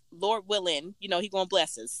off. Lord willing, he gonna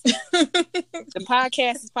bless us. The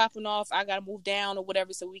podcast is popping off. I gotta move down or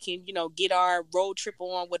whatever so we can, get our road trip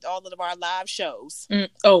on with all of our live shows.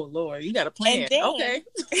 Oh Lord, you got a plan. Okay.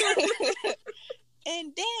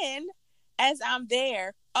 And then, as I'm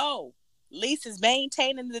there, Lisa's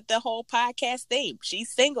maintaining the whole podcast theme.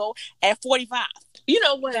 She's single at 45. You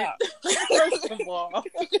know what? No. First of all,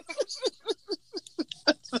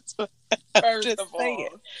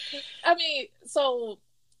 I mean, so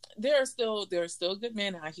there are still good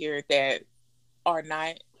men out here that are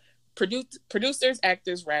not producers,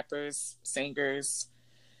 actors, rappers, singers,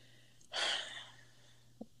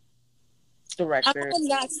 directors. I'm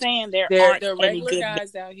not saying there aren't regular any good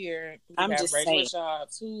guys out here who I'm have just regular saying.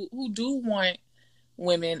 jobs who do want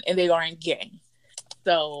women and they aren't gay.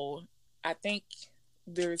 So I think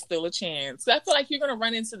there's still a chance. So I feel like you're going to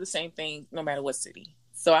run into the same thing no matter what city.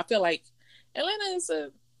 So I feel like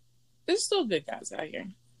Atlanta there's still good guys out here.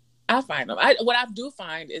 I find them. What I do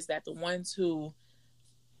find is that the ones who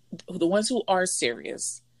are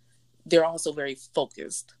serious, they're also very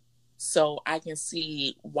focused. So I can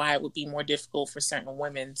see why it would be more difficult for certain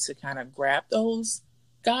women to kind of grab those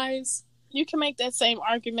guys. You can make that same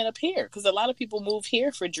argument up here because a lot of people move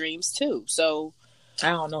here for dreams too. So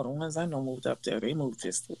I don't know. The ones I know moved up there, they moved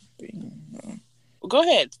just. Go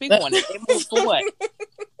ahead, speak on it. They moved for what?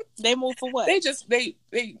 They moved for what?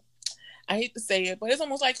 They. I hate to say it, but it's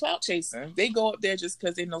almost like clout chasing. They go up there just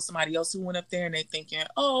because they know somebody else who went up there and they're thinking,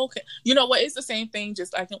 oh, okay. You know what? It's the same thing.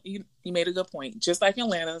 Just like you made a good point. Just like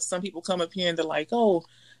Atlanta, some people come up here and they're like, oh,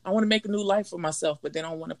 I want to make a new life for myself, but they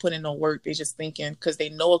don't want to put in no work. They're just thinking because they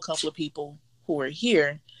know a couple of people who are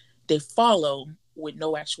here, they follow with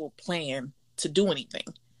no actual plan to do anything.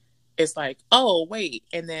 It's like, oh, wait.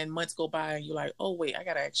 And then months go by and you're like, oh, wait, I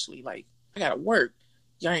got to work.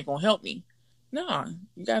 Y'all ain't going to help me. No,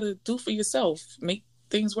 you got to do for yourself. Make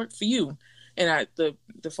things work for you. And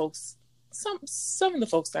the folks, some of the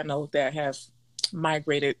folks I know that have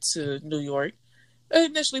migrated to New York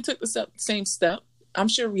initially took the same step. I'm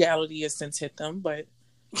sure reality has since hit them, but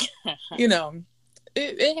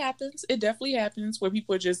it happens. It definitely happens where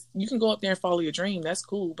people are just, you can go up there and follow your dream. That's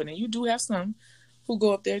cool. But then you do have some who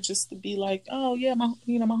go up there just to be like, oh yeah, my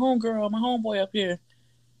homegirl, my homeboy up here.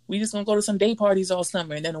 We just gonna go to some day parties all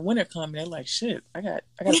summer, and then the winter come, and they're like, "Shit, I got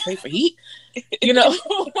to pay for heat,"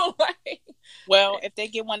 Well, if they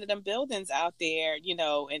get one of them buildings out there,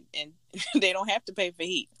 and they don't have to pay for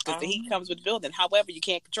heat because the heat comes with the building. However, you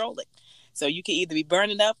can't control it, so you can either be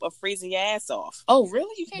burning up or freezing your ass off. Oh,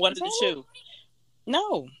 really? You can't one of the two.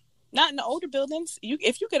 No, not in the older buildings.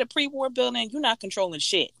 If you get a pre-war building, you're not controlling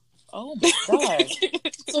shit. Oh my god!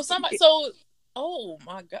 Oh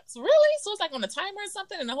my god! Really? So it's like on a timer or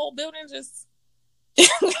something, and the whole building just.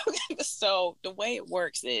 So the way it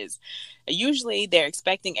works is, usually they're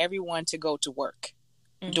expecting everyone to go to work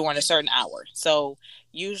during a certain hour. So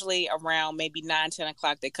usually around maybe 9-10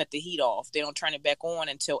 o'clock, they cut the heat off. They don't turn it back on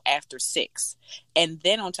until after 6, and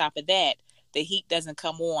then on top of that, the heat doesn't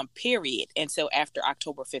come on period until after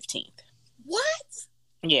October 15th. What?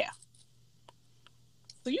 Yeah.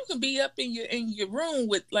 So you can be up in your room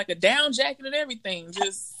with like a down jacket and everything.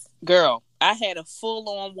 Just girl, I had a full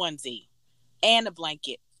on onesie and a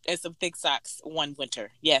blanket and some thick socks one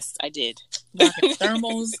winter. Yes, I did.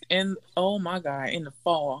 Thermals and oh my god, in the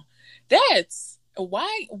fall. That's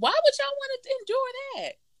why would y'all want to endure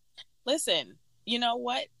that? Listen, you know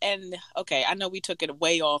what? And okay, I know we took it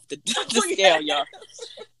way off the scale, y'all.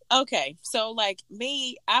 Okay, so like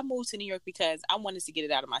me, I moved to New York because I wanted to get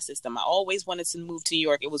it out of my system. I always wanted to move to New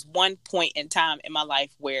York. It was one point in time in my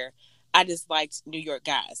life where I just liked New York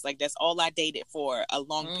guys. Like that's all I dated for a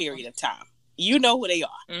long period of time. You know who they are,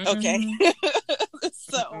 okay?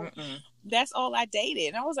 So that's all I dated.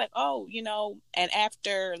 And I was like, oh, and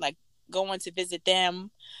after like going to visit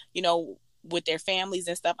them, with their families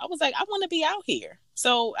and stuff, I was like, I want to be out here.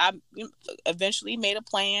 So I eventually made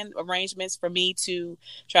arrangements for me to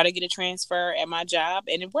try to get a transfer at my job,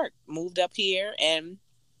 and it worked. Moved up here, and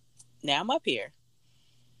now I'm up here.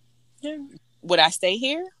 Yeah. Would I stay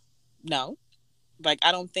here? No. Like,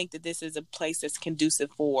 I don't think that this is a place that's conducive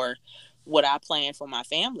for what I plan for my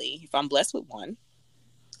family, if I'm blessed with one.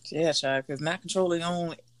 Yeah, child, because not controlling your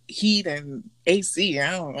own heat and AC,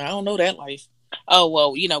 I don't know that life. Oh,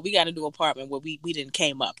 well, we got a new apartment where we didn't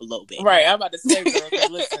came up a little bit. Right. I'm about to say, girl,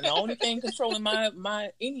 listen, the only thing controlling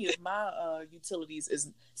any of my utilities is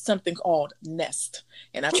something called Nest.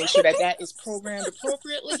 And I make sure that is programmed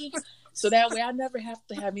appropriately. So that way I never have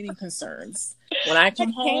to have any concerns. When I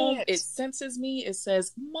come home, it senses me. It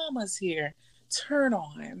says, Mama's here. Turn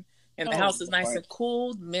on. And the house is nice and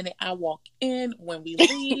cool. The minute I walk in, when we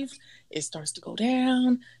leave, it starts to go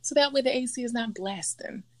down. So that way the AC is not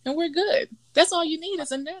blasting. And we're good. That's all you need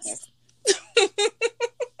is a Nest.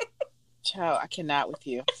 Child, I cannot with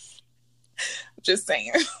you. Just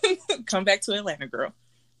saying. Come back to Atlanta, girl.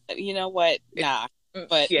 You know what? Nah.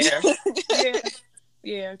 But yeah.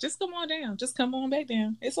 Yeah. Just come on down. Just come on back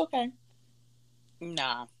down. It's okay.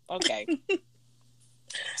 Nah. Okay.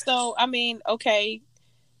 So, I mean, okay.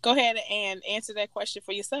 Go ahead and answer that question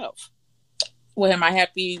for yourself. Well, am I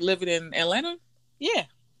happy living in Atlanta? Yeah.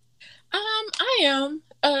 I am.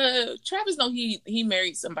 Travis, no, he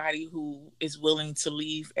married somebody who is willing to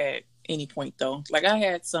leave at any point, though. Like, I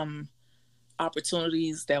had some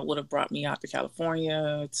opportunities that would have brought me out to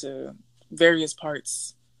California, to various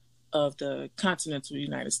parts of the continental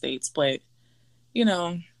United States. But,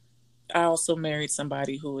 I also married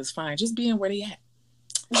somebody who is fine just being where they at.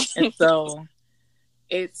 And so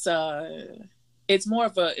it's more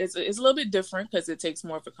of it's a little bit different because it takes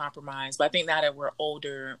more of a compromise. But I think now that we're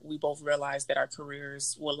older, we both realize that our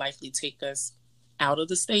careers will likely take us out of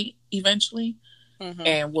the state eventually. Mm-hmm.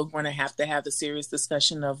 And we're going to have the serious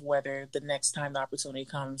discussion of whether the next time the opportunity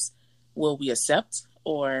comes, will we accept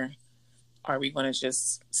or are we going to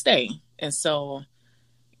just stay? And so,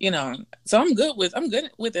 so I'm good with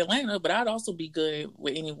Atlanta, but I'd also be good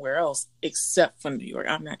with anywhere else except for New York.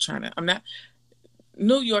 I'm not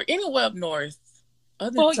New York, anywhere up north.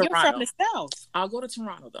 Other than Toronto. You're from the South. I'll go to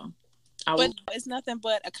Toronto though. But it's nothing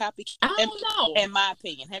but a copycat. I don't know. In my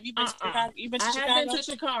opinion, have you been to Chicago? I have been to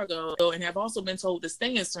Chicago and have also been told to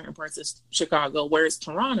stay in certain parts of Chicago. Whereas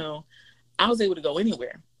Toronto, I was able to go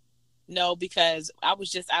anywhere. No, because I was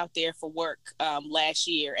just out there for work last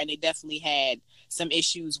year, and they definitely had some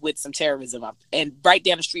issues with some terrorism up and right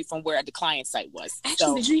down the street from where the client site was.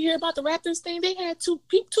 Actually, did you hear about the Raptors thing? They had two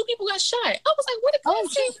people got shot. I was like, where did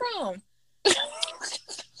guns came from?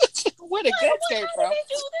 Where the guns came from? How did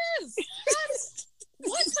they do this?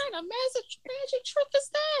 What kind of magic trick is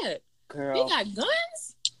that? Girl, they got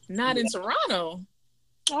guns? Not in Toronto.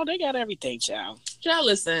 Oh, they got everything, child. Child,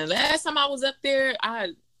 listen. Last time I was up there,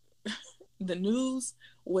 the news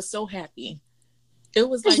was so happy. It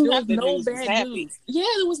was like there was no bad news. Yeah,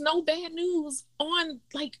 there was no bad news on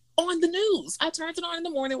the news. I turned it on in the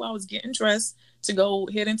morning while I was getting dressed to go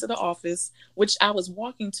head into the office, which I was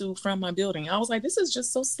walking to from my building. I was like, this is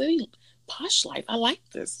just so city posh life. I like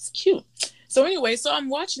this. It's cute. So anyway, so I'm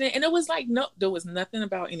watching it, and it was like, no, there was nothing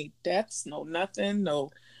about any deaths, no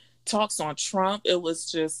talks on Trump. It was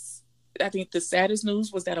just, I think the saddest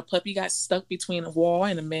news was that a puppy got stuck between a wall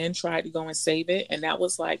and a man tried to go and save it. And that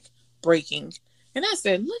was like breaking. And I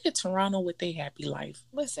said, look at Toronto with their happy life.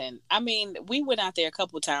 Listen, I mean, we went out there a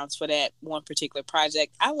couple of times for that one particular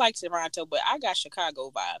project. I like Toronto, but I got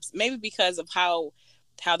Chicago vibes. Maybe because of how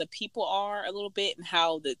the people are a little bit and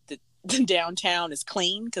how the downtown is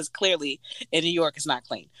clean, because clearly in New York it's not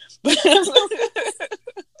clean. But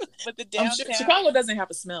the downtown... Chicago doesn't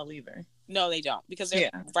have a smell either. No, they don't, because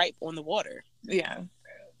they're right on the water. Yeah.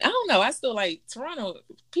 I don't know. I still like Toronto.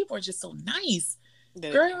 People are just so nice.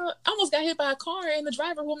 Girl, I almost got hit by a car, and the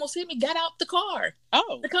driver who almost hit me got out the car.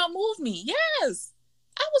 Oh, to come move me. Yes,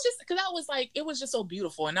 I was just because I was like, it was just so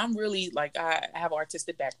beautiful, and I'm really like, I have an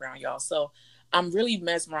artistic background, y'all, so I'm really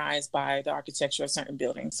mesmerized by the architecture of certain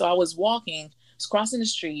buildings. So I was crossing the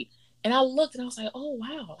street, and I looked, and I was like, oh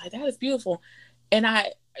wow, like that is beautiful. And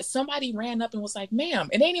somebody ran up and was like, ma'am,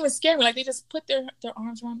 and they didn't even scare me, like they just put their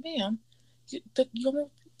arms around, ma'am,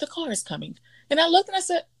 the car is coming. And I looked and I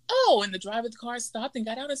said, oh, and the driver of the car stopped and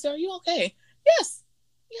got out and said, are you okay? Yes,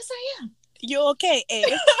 I am. You okay, eh?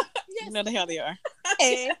 Yes. You know the hell they are.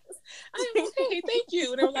 Yes, I am okay, thank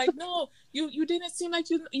you. And they were like, no, you didn't seem like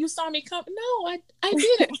you saw me come. No, I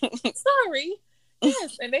didn't. Sorry.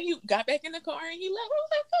 Yes. And then he got back in the car and he left. I was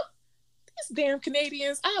like, oh, these damn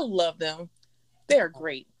Canadians, I love them. They're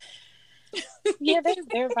great. Yeah,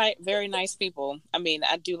 they're very nice people. I mean,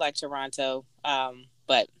 I do like Toronto,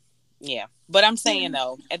 but yeah. But I'm saying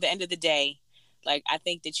though, at the end of the day, like I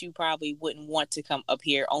think that you probably wouldn't want to come up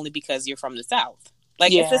here only because you're from the South.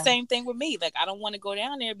 Like it's the same thing with me. Like I don't want to go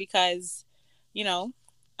down there because,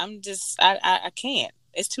 I'm just I can't.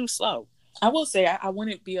 It's too slow. I will say I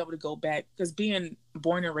wouldn't be able to go back because being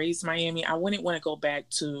born and raised in Miami, I wouldn't want to go back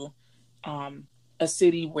to a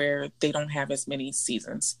city where they don't have as many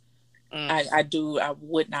seasons. I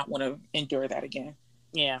would not want to endure that again.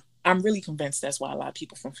 Yeah. I'm really convinced that's why a lot of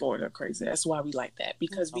people from Florida are crazy. That's why we like that,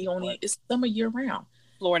 because it's summer year round.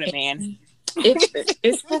 Florida, man.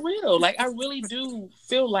 It's for real. Like, I really do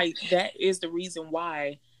feel like that is the reason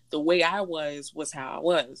why the way I was how I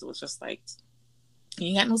was. It was just like, you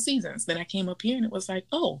ain't got no seasons. Then I came up here and it was like,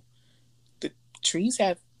 oh, the trees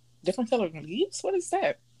have different colored leaves. What is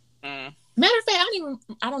that? Matter of fact,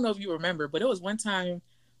 I don't know if you remember, but it was one time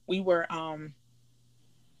we were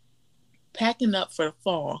packing up for the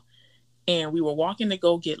fall, and we were walking to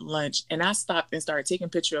go get lunch, and I stopped and started taking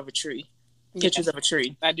pictures of a tree.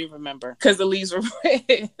 I do remember. Because the leaves were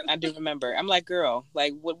red. I do remember. I'm like, girl,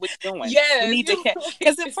 like, what you doing? Yes. We need to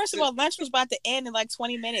because first of all, lunch was about to end in like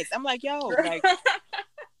 20 minutes. I'm like, yo, like,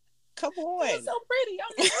 come on. It's so pretty.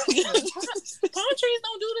 I'm like, palm trees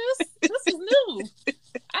don't do this. This is new.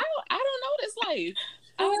 I don't know this life.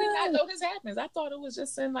 I did not know this happens. I thought it was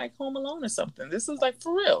just in like Home Alone or something. This is like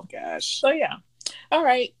for real. Gosh. So yeah. All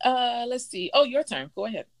right. Let's see. Oh, your turn. Go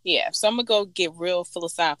ahead. Yeah. So I'm gonna go get real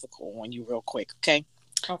philosophical on you real quick. Okay.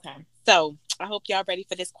 Okay. So I hope y'all ready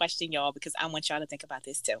for this question, y'all, because I want y'all to think about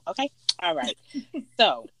this too. Okay. All right.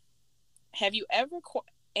 So, have you ever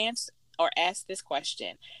answered or asked this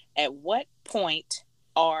question? At what point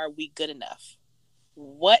are we good enough?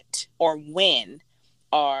 What or when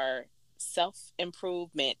are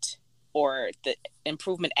self-improvement or the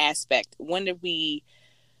improvement aspect, when are we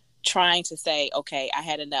trying to say, okay, I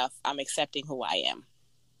had enough, I'm accepting who I am?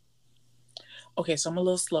 Okay, so I'm a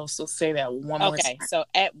little slow, so say that one more time. Okay, so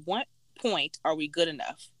at what point are we good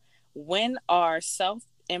enough? When are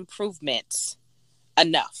self-improvements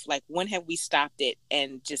enough? Like, when have we stopped it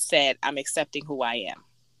and just said, I'm accepting who I am?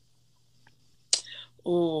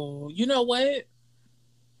 Oh, you know what?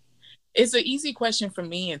 It's an easy question for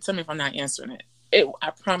me, and tell me if I'm not answering it. I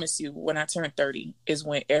promise you, when I turned 30 is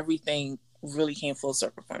when everything really came full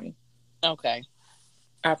circle for me. Okay.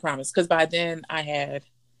 I promise. Because by then I had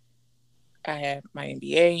my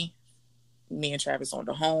MBA. Me and Travis owned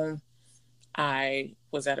a home. I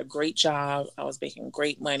was at a great job. I was making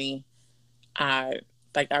great money. I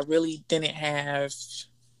really didn't have,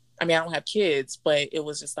 I don't have kids, but it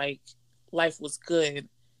was just like life was good.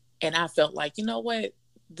 And I felt like, you know what?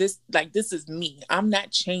 This is me. I'm not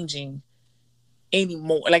changing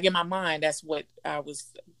anymore. Like, in my mind, that's what I was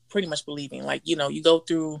pretty much believing. Like, you know, you go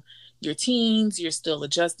through your teens, you're still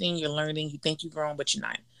adjusting, you're learning, you think you've grown, but you're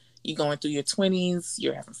not. You're going through your 20s,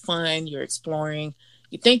 you're having fun, you're exploring,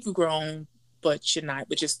 you think you've grown, but you're not.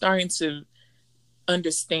 But you're starting to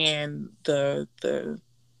understand the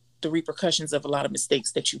repercussions of a lot of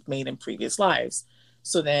mistakes that you've made in previous lives.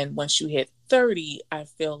 So then once you hit 30, I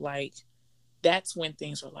feel like that's when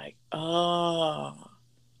things were like, oh,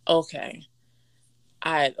 okay.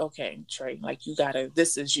 Trey, like, you gotta,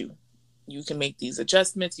 this is you. You can make these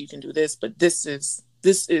adjustments, you can do this, but this is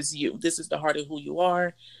you. This is the heart of who you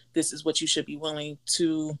are. This is what you should be willing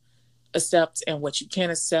to accept and what you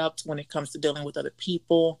can accept when it comes to dealing with other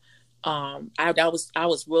people. I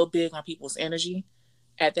was real big on people's energy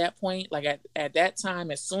at that point. Like, at that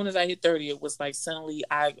time, as soon as I hit 30, it was like suddenly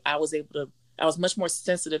I was much more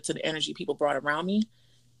sensitive to the energy people brought around me.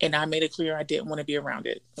 And I made it clear I didn't want to be around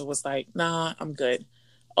it. It was like, nah, I'm good.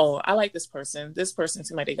 Oh, I like this person. This person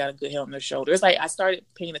seemed like they got a good head on their shoulders. Like, I started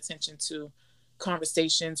paying attention to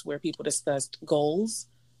conversations where people discussed goals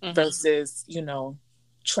versus, you know,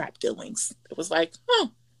 trap dealings. It was like,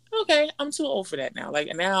 okay, I'm too old for that now. Like,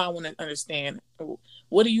 now I want to understand,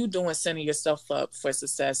 what are you doing setting yourself up for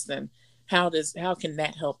success, and how can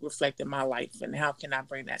that help reflect in my life, and how can I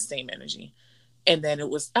bring that same energy? And then it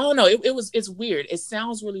was, I don't know, it's weird. It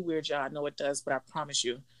sounds really weird, y'all. I know it does, but I promise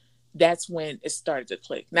you, that's when it started to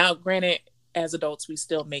click. Now, granted, as adults, we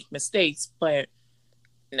still make mistakes, but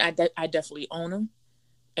I definitely own them.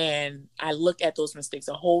 And I look at those mistakes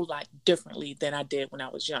a whole lot differently than I did when I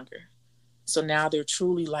was younger. So now they're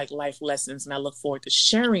truly like life lessons, and I look forward to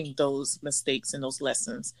sharing those mistakes and those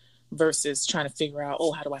lessons versus trying to figure out,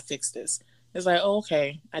 how do I fix this? It's like,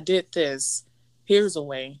 okay, I did this. Here's a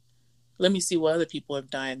way. Let me see what other people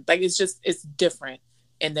have done. Like, it's different.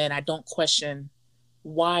 And then I don't question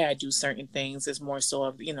why I do certain things. It's more so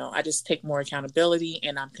of, you know, I just take more accountability,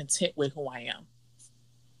 and I'm content with who I am.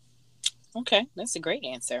 Okay, that's a great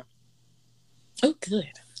answer. Oh,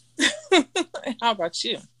 good. How about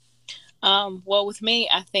you? Well, with me,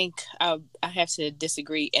 I think I have to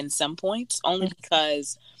disagree in some points, only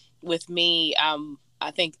because with me,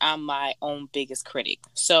 I think I'm my own biggest critic.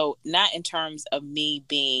 So not in terms of me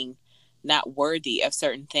being not worthy of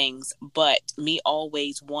certain things, but me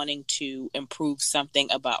always wanting to improve something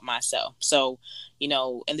about myself. So, you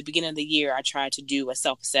know, in the beginning of the year, I tried to do a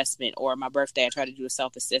self-assessment, or my birthday, I tried to do a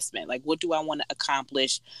self-assessment. Like, what do I want to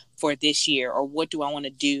accomplish for this year? Or what do I want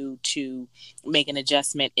to do to make an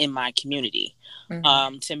adjustment in my community,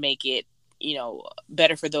 to make it, you know,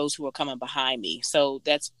 better for those who are coming behind me. So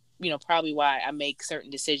that's, you know, probably why I make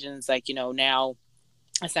certain decisions. Like, you know, now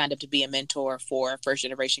I signed up to be a mentor for first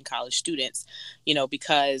generation college students, you know,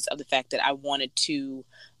 because of the fact that I wanted to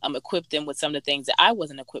equip them with some of the things that I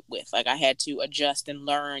wasn't equipped with. Like, I had to adjust and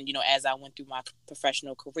learn, you know, as I went through my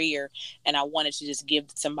professional career. And I wanted to just give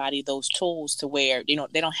somebody those tools to where, you know,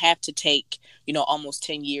 they don't have to take, you know, almost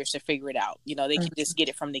 10 years to figure it out. You know, they can just get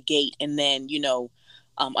it from the gate, and then, you know,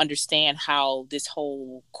 understand how this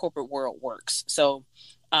whole corporate world works. So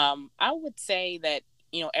I would say that,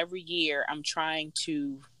 you know, every year I'm trying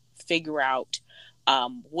to figure out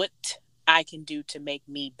what I can do to make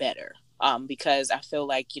me better. Because I feel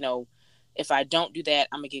like, you know, if I don't do that,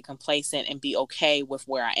 I'm gonna get complacent and be okay with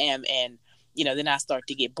where I am. And, you know, then I start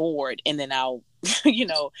to get bored, and then I'll, you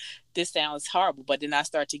know, this sounds horrible, but then I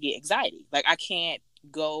start to get anxiety. Like, I can't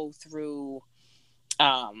go through,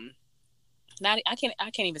 I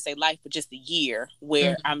can't even say life, but just the year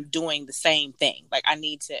where I'm doing the same thing. Like, I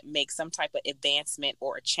need to make some type of advancement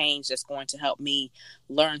or a change that's going to help me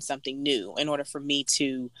learn something new in order for me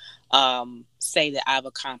to say that I've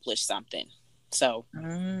accomplished something. So,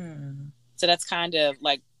 so that's kind of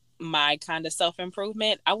like my kind of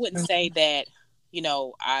self-improvement. I wouldn't say that, you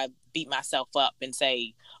know, I beat myself up and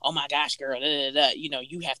say, oh my gosh, girl, you know,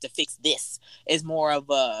 you have to fix this. It's more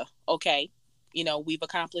of a, okay, you know, we've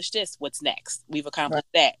accomplished this. What's next? We've accomplished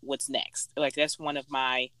that. What's next? Like, that's one of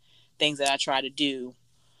my things that I try to do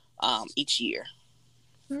each year.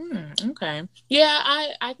 Okay. Yeah,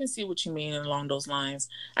 I can see what you mean along those lines.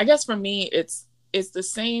 I guess for me, it's the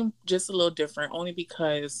same, just a little different, only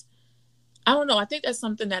because I don't know. I think that's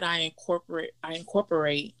something that I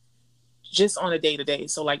incorporate just on a day-to-day.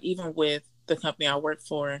 So, like, even with the company I work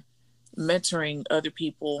for, mentoring other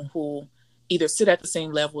people who either sit at the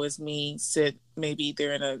same level as me, maybe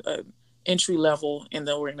they're in a entry level in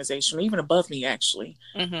the organization, or even above me, actually,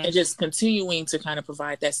 and just continuing to kind of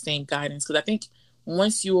provide that same guidance. Because I think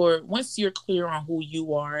once you're clear on who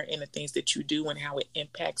you are and the things that you do and how it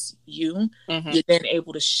impacts you, you're then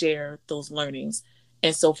able to share those learnings.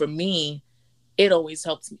 And so for me, it always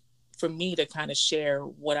helps for me to kind of share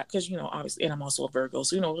because, you know, obviously, and I'm also a Virgo,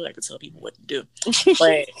 so, you know, we like to tell people what to do.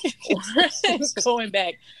 But going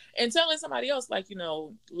back and telling somebody else, like, you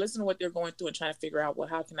know, listen to what they're going through and trying to figure out, well,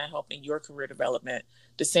 how can I help in your career development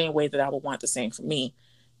the same way that I would want the same for me?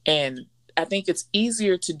 And I think it's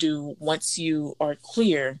easier to do once you are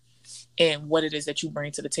clear in what it is that you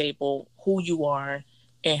bring to the table, who you are,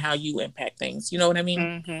 and how you impact things. You know what I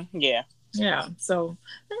mean? Yeah. Yeah. So,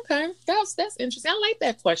 okay. That's interesting. I like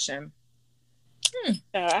that question.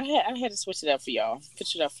 I had to switch it up for y'all.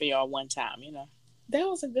 Switch it up for y'all one time, you know. That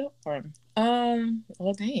was a good one.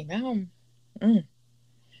 Well, dang. Now,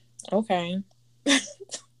 okay.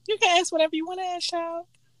 You can ask whatever you want to ask, child.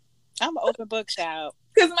 I'm an open book, child.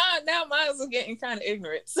 Because mine is getting kind of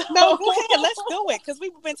ignorant. So. No, go ahead. Let's do it. Because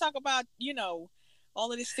we've been talking about, you know,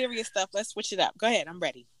 all of this serious stuff. Let's switch it up. Go ahead. I'm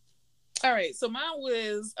ready. All right. So mine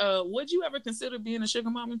was, would you ever consider being a sugar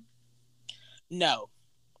mama? No.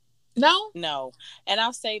 No? No. And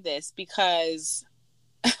I'll say this because,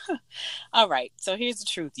 all right. So here's the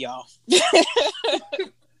truth, y'all.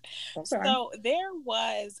 Okay. So there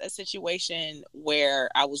was a situation where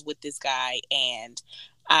I was with this guy and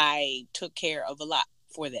I took care of a lot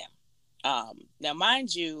for them. Now,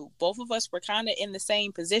 mind you, both of us were kind of in the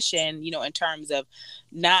same position, you know, in terms of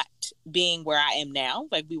not being where I am now.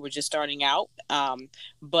 Like, we were just starting out.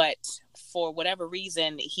 But for whatever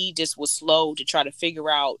reason, he just was slow to try to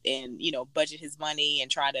figure out and, you know, budget his money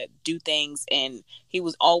and try to do things. And he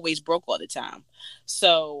was always broke all the time.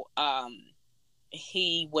 So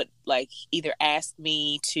he would like either ask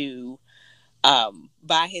me to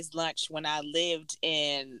buy his lunch when I lived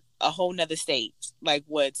in a whole nother state, like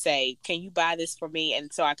would say, can you buy this for me?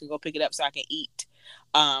 And so I can go pick it up so I can eat.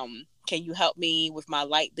 Can you help me with my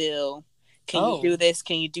light bill? Can you do this?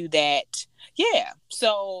 Can you do that? Yeah.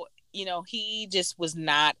 So, you know, he just was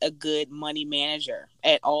not a good money manager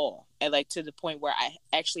at all. And like to the point where I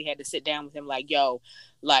actually had to sit down with him like, yo,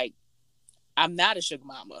 like, I'm not a sugar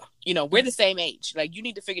mama. You know, we're the same age. Like, you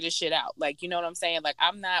need to figure this shit out. Like, you know what I'm saying? Like,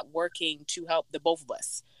 I'm not working to help the both of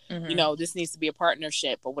us. You know, this needs to be a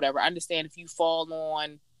partnership or whatever. I understand if you fall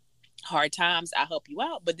on hard times, I'll help you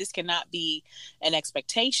out. But this cannot be an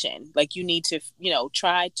expectation. Like, you need to, you know,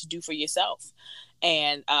 try to do for yourself.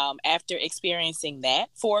 And after experiencing that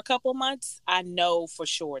for a couple months, I know for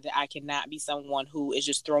sure that I cannot be someone who is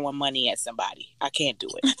just throwing money at somebody. I can't do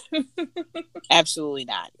it. Absolutely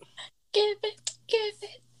not. Give it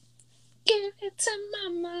to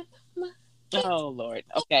mama. Oh, Lord.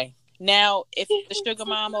 Okay. Now, if the sugar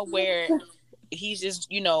mama where he's just,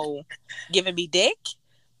 giving me dick,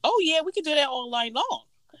 oh, yeah, we could do that all night long.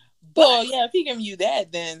 But, well, yeah, if he giving you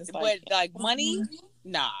that, then it's like... But, like, money,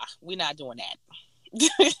 nah, we're not doing that.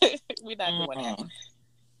 We're not doing that.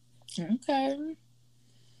 Okay.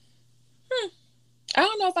 I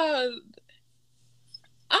don't know if I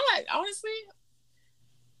honestly,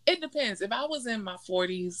 it depends. If I was in my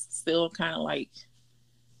 40s, still kind of like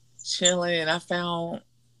chilling, and I found,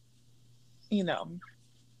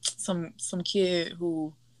 some kid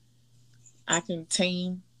who I can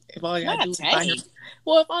tame. If all I gotta do is buy him, if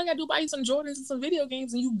all I gotta do is buy you some Jordans and some video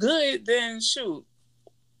games, and you good, then shoot,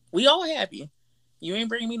 we all happy. You ain't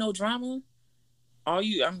bringing me no drama.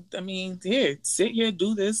 Here, sit here,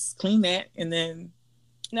 do this, clean that, and then.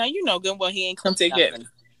 Now you know good well he ain't come take it.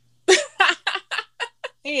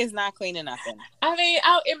 He is not cleaning nothing. I mean,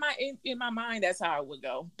 in my mind, that's how it would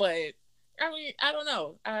go. But I mean, I don't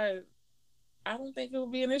know. I don't think it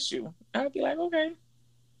would be an issue. I would be like, okay,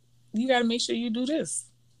 you got to make sure you do this.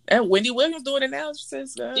 And Wendy Williams doing it now.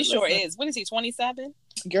 She sure is. What is he? 27?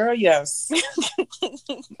 Girl, yes.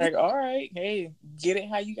 Like, all right, hey, get it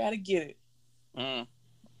how you got to get it.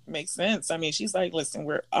 Makes sense. I mean, she's like, listen,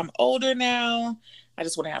 I'm older now. I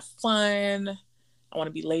just want to have fun. I want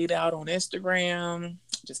to be laid out on Instagram,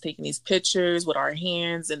 just taking these pictures with our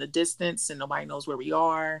hands in the distance and nobody knows where we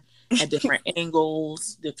are at different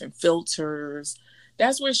angles, different filters.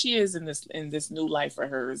 That's where she is in this new life for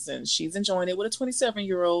hers. And she's enjoying it with a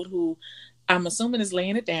 27-year-old who I'm assuming is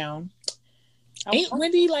laying it down. Ain't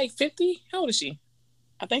Wendy like 50? How old is she?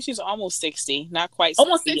 I think she's almost 60. Not quite 60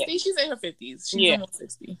 almost 60? Yet. She's in her 50s. She's almost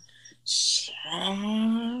 60.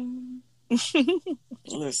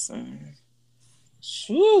 Listen.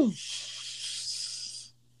 Whew.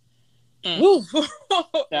 No,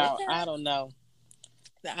 I don't know.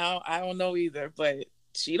 I don't know either, but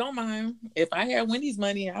she don't mind. If I had Wendy's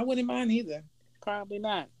money, I wouldn't mind either. Probably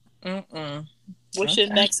not. What's your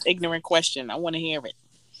next ignorant question? I want to hear it.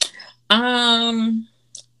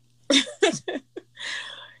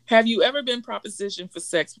 Have you ever been propositioned for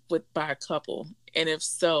sex by a couple? And if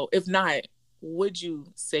so, if not, would you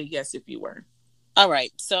say yes if you were? All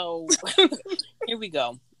right. So here we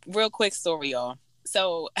go. Real quick story, y'all.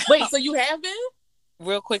 So wait, so you have been?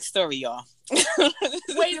 Real quick story, y'all.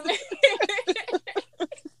 Wait a minute.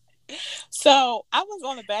 So I was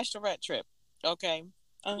on a bachelorette trip, okay,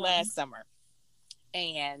 last summer.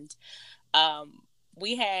 And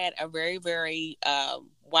we had a very, very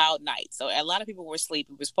wild night. So a lot of people were asleep.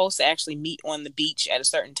 We were supposed to actually meet on the beach at a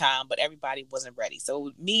certain time, but everybody wasn't ready.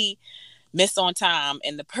 So me, missed on time,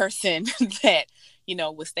 and the person that,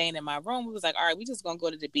 was staying in my room, we was like, all right, we just going to go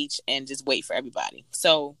to the beach and just wait for everybody.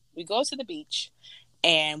 So we go to the beach,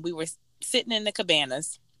 and we were sitting in the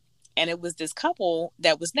cabanas, and it was this couple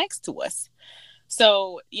that was next to us.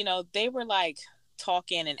 So, they were like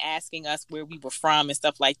talking and asking us where we were from and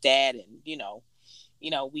stuff like that. And,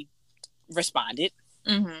 we responded.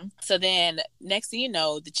 Mm-hmm. So then next thing you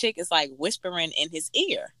know, the chick is like whispering in his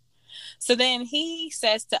ear. So then he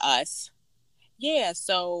says to us, yeah,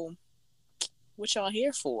 so what y'all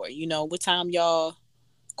here for? What time y'all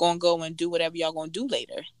gonna go and do whatever y'all gonna do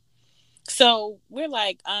later? So we're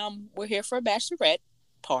like, we're here for a bachelorette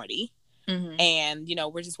party. Mm-hmm. And,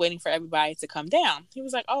 we're just waiting for everybody to come down. He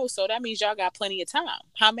was like, oh, so that means y'all got plenty of time.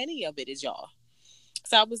 How many of it is y'all?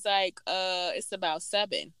 So I was like, it's about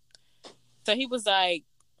 7. So he was like,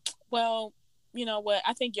 well, you know what?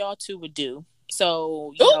 I think y'all 2 would do.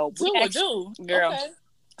 So, we actually, girl. Okay.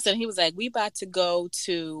 So he was like, we about to go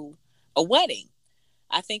to a wedding.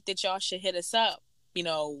 I think that y'all should hit us up,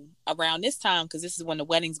 around this time, because this is when the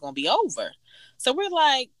wedding's going to be over. So we're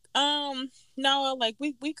like, no, like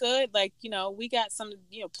we could, like, we got some,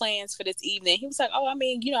 plans for this evening. He was like, oh, I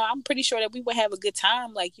mean, I'm pretty sure that we would have a good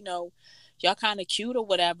time. Like, y'all kind of cute or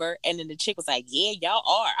whatever. And then the chick was like, yeah, y'all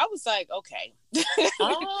are. I was like, okay.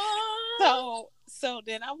 So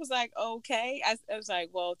then I was like, okay. I was like,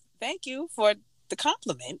 well, thank you for the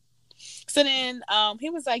compliment. So then he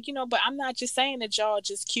was like, but I'm not just saying that y'all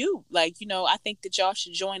just cute. Like, I think that y'all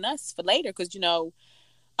should join us for later because,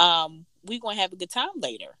 we going to have a good time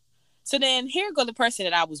later. So then here go the person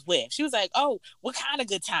that I was with. She was like, oh, what kind of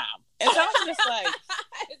good time? And so I was just like,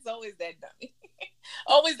 it's always that dummy.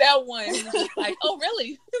 Always that one. Like, oh,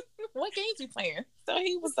 really? What games you playing? So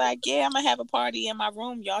he was like, yeah, I'm going to have a party in my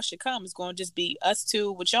room. Y'all should come. It's going to just be us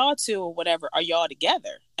two with y'all two or whatever. Are y'all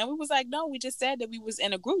together? And we was like, no, we just said that we was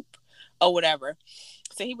in a group or whatever.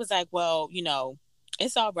 So he was like, well, you know,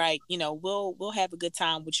 it's all right. You know, we'll have a good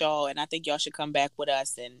time with y'all. And I think y'all should come back with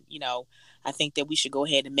us. And, you know, I think that we should go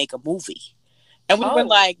ahead and make a movie. And we were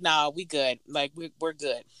like, nah, we good. Like, we're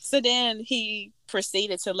good. So then he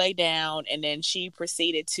proceeded to lay down, and then she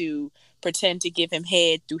proceeded to pretend to give him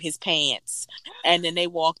head through his pants. And then they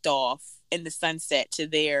walked off in the sunset to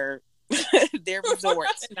their resort.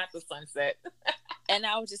 Not the sunset. And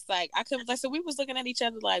I was just like, so we was looking at each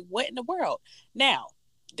other like, what in the world? Now,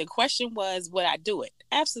 the question was, would I do it?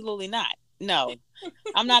 Absolutely not. No,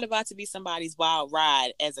 I'm not about to be somebody's wild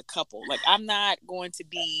ride as a couple. Like, I'm not going to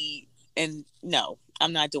be... And no,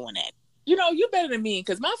 I'm not doing that. You know, you're better than me,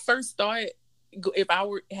 because my first thought, if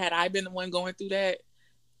had I been the one going through that,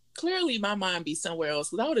 clearly my mind be somewhere else.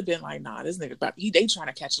 Because I would have been like, nah, this nigga, they trying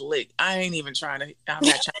to catch a lick. I'm not trying to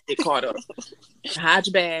get caught up. Hide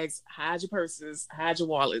your bags, hide your purses, hide your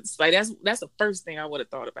wallets. Like that's the first thing I would have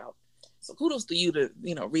thought about. So kudos to you to,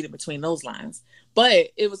 you know, read it between those lines. But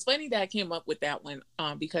it was funny that I came up with that one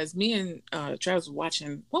because me and Travis were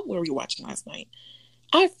watching. What were we watching last night?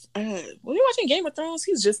 Were you watching Game of Thrones?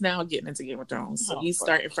 He's just now getting into Game of Thrones, so he's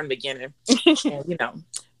starting from the beginning. And, you know,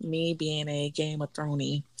 me being a Game of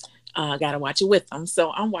Thrones, gotta watch it with him.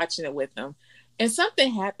 So I'm watching it with him, and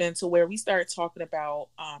something happened to where we started talking about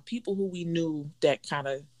people who we knew that kind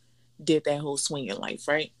of did that whole swinging life,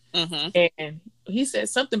 right? Mm-hmm. And he said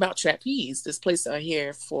something about Trapeze, this place out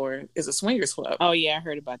here is a swingers club. Oh yeah, I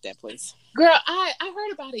heard about that place. Girl, I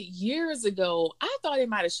heard about it years ago. I thought it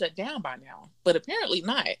might have shut down by now, but apparently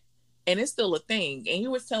not. And it's still a thing. And he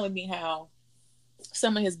was telling me how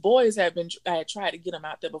some of his boys had tried to get him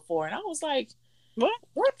out there before, and I was like,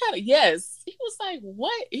 "What kind of?" Yes, he was like,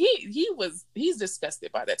 "What?" He's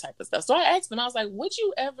disgusted by that type of stuff. So I asked him, I was like, "Would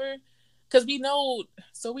you ever?" Because we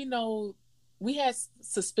know we had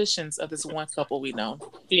suspicions of this one couple we know,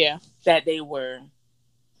 that they were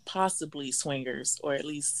possibly swingers, or at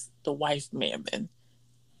least the wife may have been.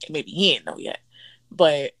 Maybe he didn't know yet,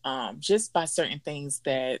 but just by certain things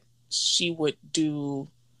that she would do,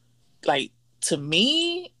 like to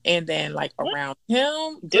me, and then like around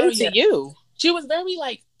him, to you. She was very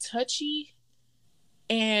like touchy,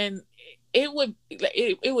 and it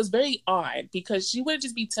was very odd because she would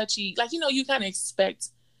just be touchy, like, you know, you kind of expect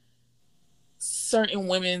certain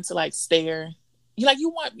women to like stare.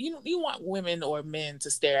 You want women or men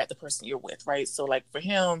to stare at the person you're with, right? So like for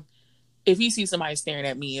him, if he sees somebody staring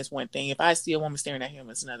at me, it's one thing. If I see a woman staring at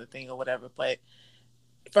him, it's another thing, or whatever. But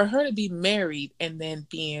for her to be married and then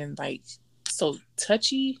being like so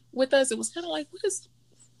touchy with us, it was kind of like, what's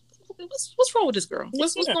wrong with this girl?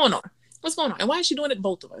 What's going on? What's going on? And why is she doing it to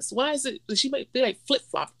both of us? Why is it she might be like flip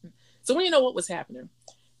flopping? So we didn't know what was happening,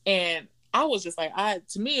 and I was just like,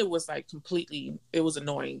 to me, it was like it was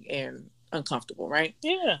annoying and uncomfortable, right?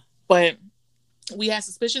 Yeah. But we had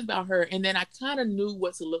suspicions about her, and then I kind of knew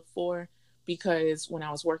what to look for because when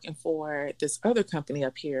I was working for this other company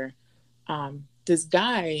up here, this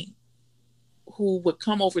guy who would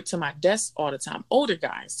come over to my desk all the time, older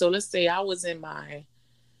guy. So let's say I was in my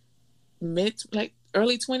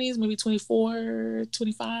early 20s, maybe 24,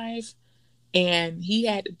 25. And he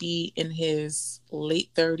had to be in his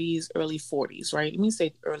late 30s, early 40s, right? Let me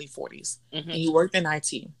say early 40s. Mm-hmm. And he worked in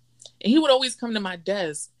IT. And he would always come to my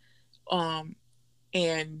desk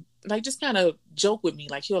and like just kind of joke with me.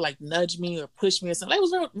 Like he'll like nudge me or push me or something. Like,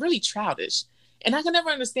 it was really childish. And I could never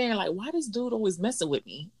understand like why this dude always messing with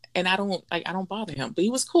me. And I don't bother him. But he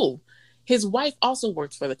was cool. His wife also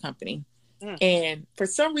worked for the company. Mm. And for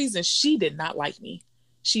some reason, she did not like me.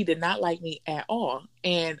 She did not like me at all.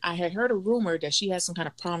 And I had heard a rumor that she had some kind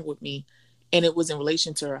of problem with me, and it was in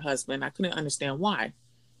relation to her husband. I couldn't understand why.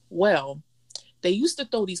 Well, they used to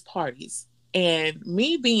throw these parties, and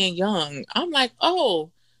me being young, I'm like,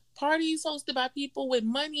 oh, parties hosted by people with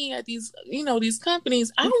money at these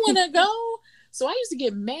companies. I want to go. So I used to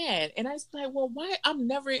get mad, and I was like, well, why? I'm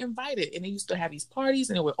never invited. And they used to have these parties,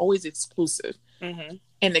 and they were always exclusive. Mm-hmm.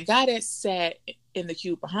 And the guy that sat in the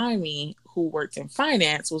queue behind me, who worked in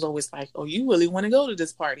finance, was always like, oh, you really want to go to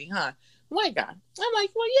this party, huh? White guy. I'm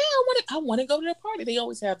like, well, yeah, I want to go to that party. They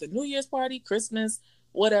always have the New Year's party, Christmas,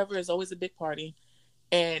 whatever. It's always a big party.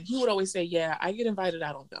 And he would always say, yeah, I get invited,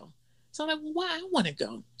 I don't go. So I'm like, well, why? I want to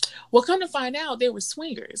go. Well, come to find out, they were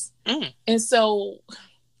swingers. Mm. And so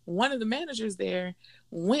one of the managers there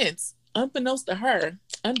went, unbeknownst to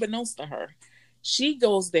her, she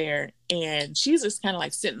goes there and she's just kind of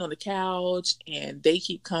like sitting on the couch, and they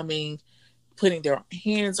keep coming putting their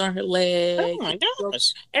hands on her leg. Oh my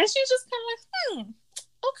gosh. And she's just kind of like,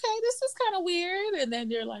 okay, this is kind of weird. And then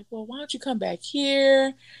they're like, well, why don't you come back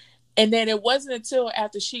here? And then it wasn't until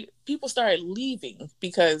after people started leaving,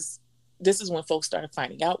 because this is when folks started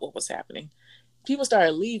finding out what was happening. People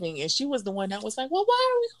started leaving, and she was the one that was like, well,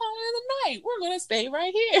 why are we calling in the night? We're going to stay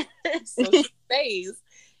right here. So she stays.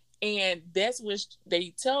 And that's when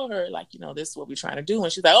they tell her, like, this is what we're trying to do.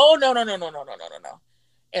 And she's like, oh, no.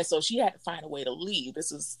 And so she had to find a way to leave.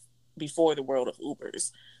 This is before the world of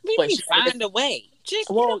Ubers. But she find a way.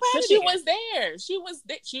 Well, because she was there. She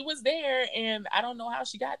was there, and I don't know how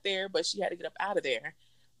she got there, but she had to get up out of there.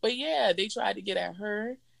 But yeah, they tried to get at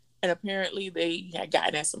her, and apparently they had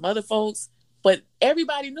gotten at some other folks, but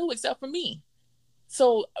everybody knew except for me.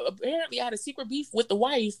 So apparently I had a secret beef with the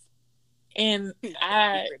wife, and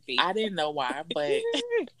I didn't know why, but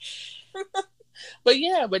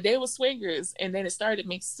but they were swingers, and then it started to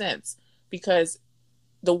make sense because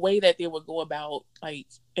the way that they would go about like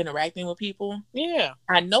interacting with people. Yeah.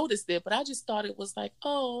 I noticed it, but I just thought it was like,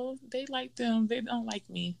 oh, they like them. They don't like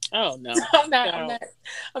me. Oh no. I'm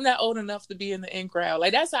not old enough to be in the in crowd.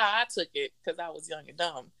 Like that's how I took it because I was young and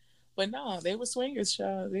dumb. But no, they were swingers,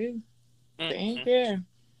 child. They ain't there.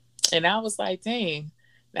 And I was like, dang,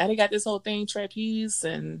 now they got this whole thing, trapeze,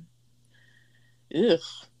 and I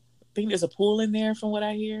think there's a pool in there from what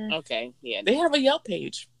I hear. Okay. Yeah. They have a Yelp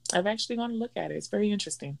page. I've actually gone to look at it. It's very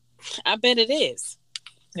interesting. I bet it is.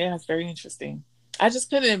 Yeah, it's very interesting. I just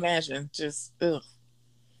couldn't imagine. Just, ugh.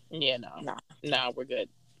 Yeah, no, we're good.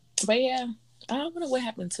 But yeah, I don't know what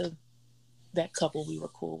happened to that couple we were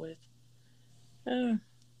cool with. You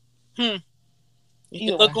can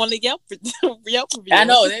look on the Yelp review. I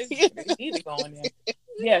know, they need to go in there.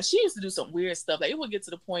 Yeah, she used to do some weird stuff. Like, it would get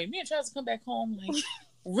to the point, me and Travis would come back home, like,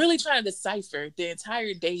 really trying to decipher the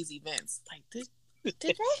entire day's events. Like, did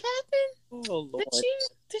that happen? Oh Lord!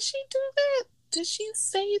 Did she do that? Did she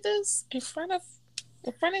say this in front of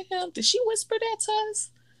him? Did she whisper that to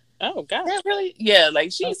us? Oh God! That really? Yeah,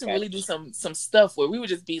 like she used to really do some stuff where we would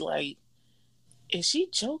just be like, "Is she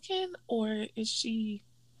joking or is she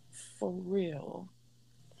for real?"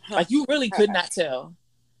 Like you really could not tell.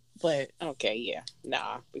 But okay, yeah,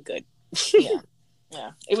 nah, we're good.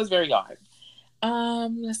 yeah, it was very odd.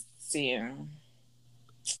 Let's see.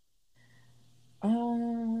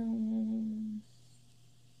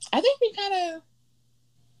 I think we kind of.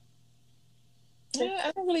 Yeah,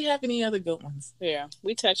 I don't really have any other good ones. Yeah,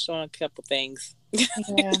 we touched on a couple things. Yeah,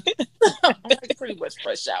 I'm like pretty much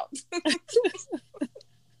fresh out.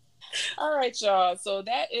 All right, y'all. So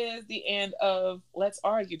that is the end of Let's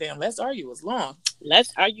Argue. Damn, Let's Argue was long.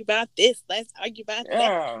 Let's argue about this. Let's argue about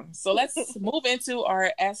that. So let's move into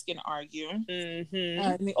our Ask and Argue. Mm-hmm.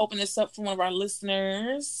 Let me open this up for one of our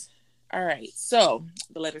listeners. All right. So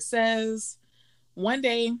the letter says, one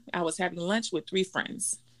day I was having lunch with 3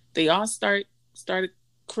 friends. They all started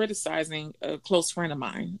criticizing a close friend of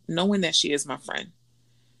mine, knowing that she is my friend.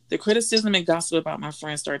 The criticism and gossip about my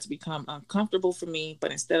friend started to become uncomfortable for me,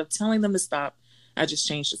 but instead of telling them to stop, I just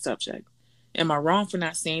changed the subject. Am I wrong for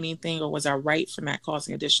not saying anything, or was I right for not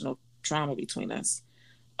causing additional drama between us?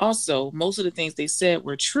 Also, most of the things they said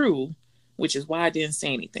were true, which is why I didn't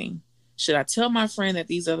say anything. Should I tell my friend that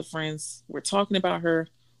these other friends were talking about her,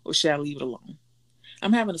 or should I leave it alone?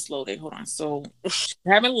 I'm having a slow day. Hold on. So,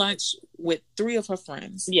 having lunch with 3 of her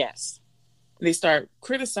friends. Yes. They start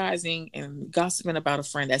criticizing and gossiping about a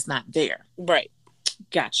friend that's not there. Right.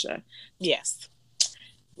 Gotcha. Yes.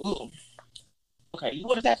 Ooh. Okay, you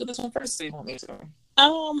want to tackle this one first, or you want me to?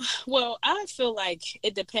 Well, I feel like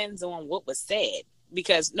it depends on what was said.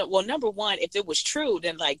 Because, number one, if it was true,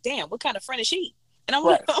 then like, damn, what kind of friend is she? And I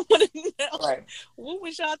want to know what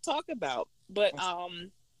was y'all talking about. But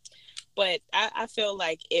I feel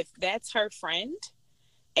like if that's her friend,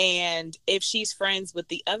 and if she's friends with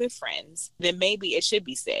the other friends, then maybe it should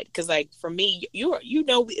be said. Because, like, for me,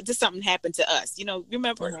 just something happened to us.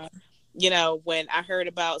 Remember, when I heard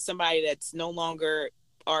about somebody that's no longer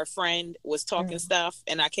our friend was talking stuff,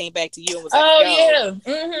 and I came back to you and was like, "Oh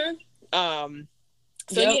yeah." Mm-hmm.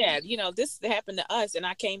 This happened to us, and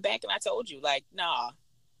I came back and I told you, like, nah.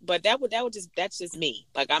 But that's just me.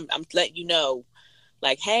 Like, I'm letting you know,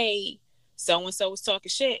 like, hey, so and so was talking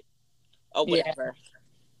shit or whatever.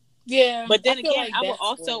 Yeah. But then again, like I will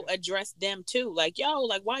also address them too. Like, yo,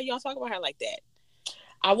 like, why y'all talk about her like that?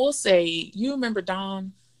 I will say, you remember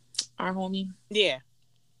Dawn, our homie? Yeah.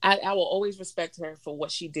 I will always respect her for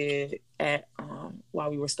what she did at while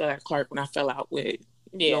we were still at Clark when I fell out with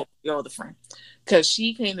your other friend. Because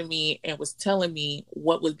she came to me and was telling me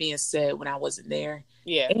what was being said when I wasn't there.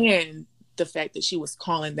 Yeah. And the fact that she was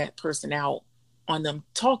calling that person out on them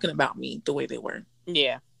talking about me the way they were.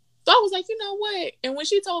 Yeah. So I was like, you know what? And when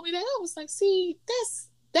she told me that, I was like, see,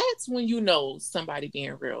 that's when you know somebody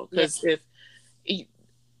being real. Because if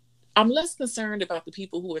I'm less concerned about the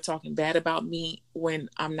people who are talking bad about me when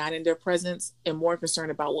I'm not in their presence, and more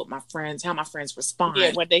concerned about how my friends respond.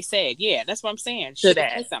 Yeah, what they said. Yeah, that's what I'm saying. To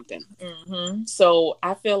that. Say something. Mm-hmm. So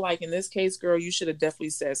I feel like in this case, girl, you should have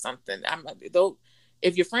definitely said something.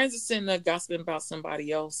 If your friends are sitting there gossiping about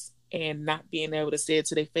somebody else and not being able to say it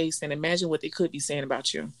to their face, then imagine what they could be saying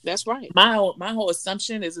about you. That's right. My whole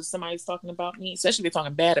assumption is if somebody's talking about me, especially if they're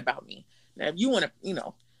talking bad about me. Now, if you want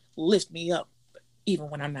to, lift me up,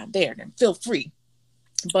 even when I'm not there, then feel free.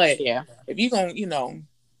 But if you're going to,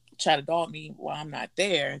 try to dog me while I'm not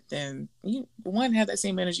there, then you, one, have that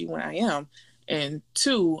same energy when I am. And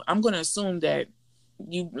two, I'm going to assume that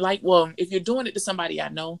if you're doing it to somebody I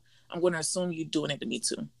know, I'm going to assume you're doing it to me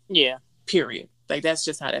too. Yeah. Period. Like, that's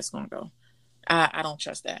just how that's going to go. I don't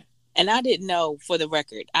trust that. And I didn't know, for the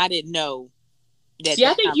record, I didn't know that.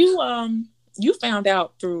 Yeah, I think you found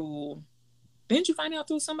out through, didn't you find out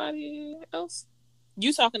through somebody else?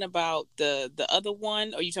 You talking about the other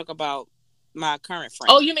one, or you talking about my current friend?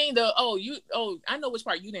 Oh, you mean I know which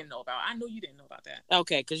part you didn't know about. I knew you didn't know about that.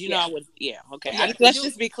 Okay, because know I would. Yeah, okay. Yeah, let's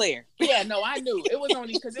just be clear. Yeah, no, I knew it was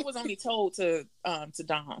only because it was only told to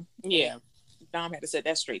Dom. Yeah, Dom had to set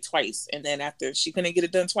that straight twice, and then after she couldn't get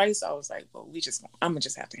it done twice, I was like, well, I'm gonna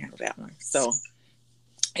just have to handle that one. So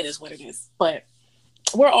it is what it is. But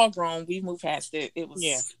we're all grown. We moved past it. It was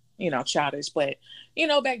childish, but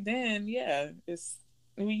back then,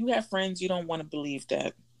 you have friends, you don't want to believe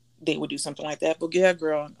that they would do something like that. But yeah,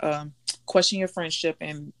 girl, question your friendship,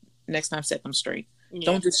 and next time set them straight. Yeah.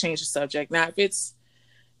 Don't just change the subject. Now, I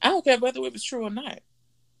don't care whether it was true or not.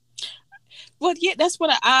 Well, yeah, that's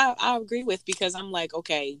what I agree with, because I'm like,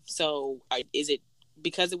 okay, so is it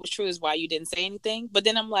because it was true is why you didn't say anything? But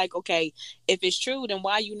then I'm like, okay, if it's true, then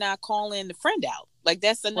why you not calling the friend out? Like,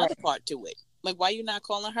 that's another part to it. Like, why you not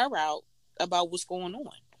calling her out about what's going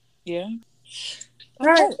on? Yeah. All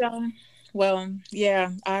right, y'all. Well,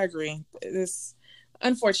 yeah, I agree. It's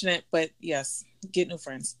unfortunate, but yes, get new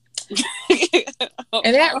friends.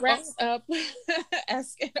 And that wraps up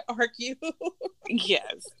Ask and Argue.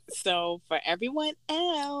 Yes. So for everyone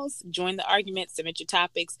else, join the argument. Submit your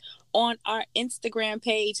topics on our Instagram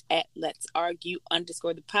page at Let's Argue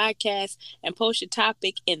 _the podcast, and post your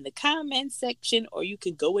topic in the comment section, or you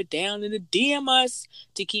can go it down in the DM us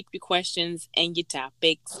to keep your questions and your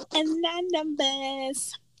topics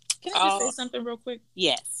anonymous. Can I just say something real quick?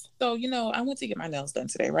 Yes. So, I went to get my nails done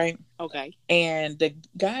today, right? Okay. And the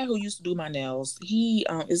guy who used to do my nails, he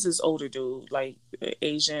is this older dude, like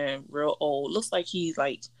Asian, real old. Looks like he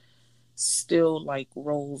still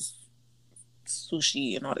rolls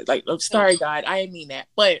sushi and all that. Like, sorry, God, I didn't mean that.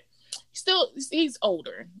 But still, he's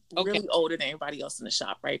older, really older than everybody else in the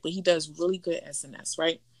shop, right? But he does really good SNS,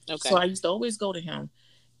 right? Okay. So I used to always go to him,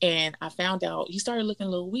 and I found out he started looking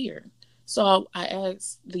a little weird. So I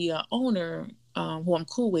asked the owner, who I'm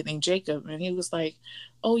cool with, named Jacob, and he was like,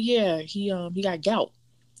 "Oh yeah, he got gout."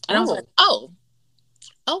 And I was like, "Oh,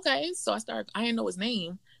 okay." So I didn't know his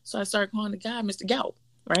name, so I started calling the guy Mr. Gout,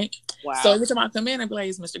 right? Wow. So every time I come in, I'd be like,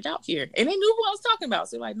 "Is Mr. Gout here?" And they knew who I was talking about.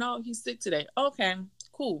 So they're like, "No, he's sick today." Okay,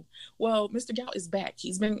 cool. Well, Mr. Gout is back.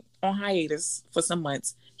 He's been on hiatus for some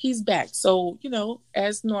months. He's back. So,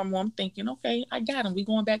 as normal, I'm thinking, okay, I got him. We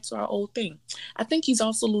going back to our old thing. I think he's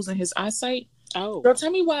also losing his eyesight. Oh. Girl, tell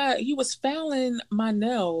me why he was filing my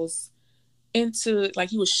nails into,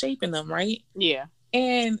 he was shaping them, right? Yeah.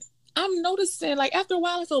 And I'm noticing, after a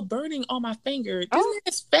while, I feel burning on my finger. This man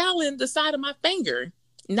is filing the side of my finger,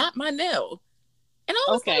 not my nail. And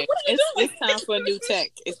I was like, what are you doing? It's time for a new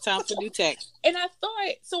tech. It's time for new tech. And I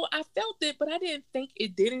felt it, but I didn't think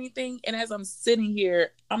it did anything. And as I'm sitting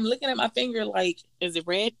here, I'm looking at my finger like, is it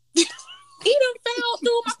red? He done fell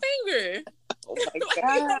through my finger. Oh my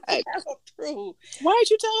God. Why did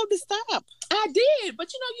you tell him to stop? I did.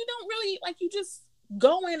 But you don't really, you just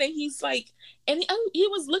go in, and he's and he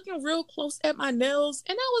was looking real close at my nails.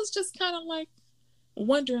 And I was just kind of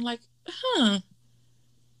wondering,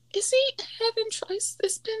 is he having choice?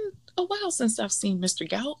 It's been a while since I've seen Mr.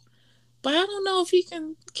 Gout, but I don't know if he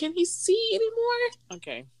can he see anymore?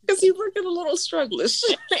 Okay. Because he's looking a little strugglish.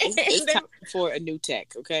 It's time for a new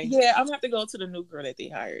tech, okay? Yeah, I'm going to have to go to the new girl that they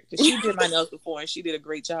hired, because she did my nails before, and she did a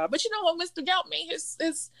great job. But you know what? Mr. Gout made his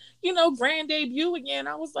grand debut again.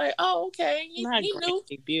 I was like, oh, okay. He knew.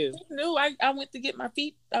 Debut. He knew. I went to get my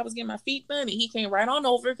feet. I was getting my feet done, and he came right on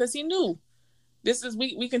over because he knew.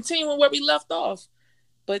 We continuing where we left off.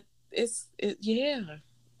 But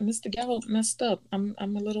Mr. Gout messed up. I'm a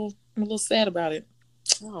little sad about it.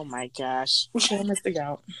 Oh my gosh. Poor Mr.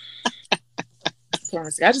 Gout. Poor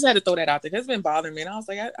Mr. Gout. I just had to throw that out there. It's been bothering me. And I was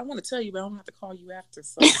like, I want to tell you, but I don't have to call you after.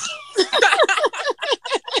 So let's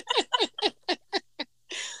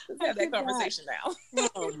have that conversation now.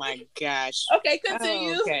 Oh my gosh. Okay,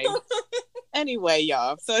 continue. Oh, okay. Anyway,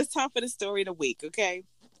 y'all. So it's time for the story of the week, okay?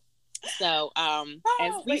 So,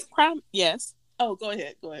 as we yes. Oh, go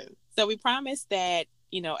ahead. So we promised that,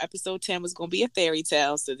 episode 10 was going to be a fairy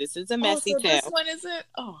tale. So this is a messy tale. This one is it?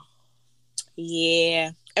 Oh.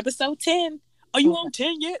 Yeah. Episode 10. Are you on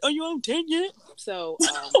 10 yet? So,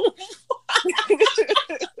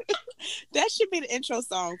 that should be the intro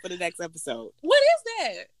song for the next episode. What is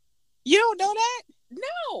that? You don't know that?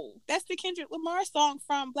 No. That's the Kendrick Lamar song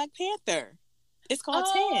from Black Panther. It's called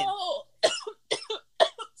 10.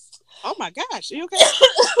 Oh my gosh. Are you okay?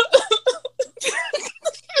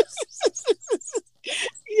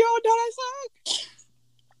 You don't know that song?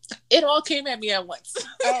 It all came at me at once.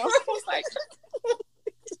 Oh. I was like,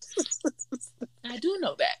 I do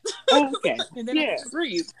know that. Okay. And then I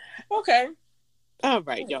breathe. Okay. All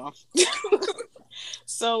right, y'all.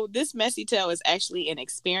 So this messy tale is actually an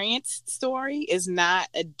experience story. It's not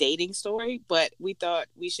a dating story, but we thought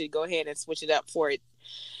we should go ahead and switch it up for it.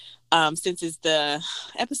 Since it's the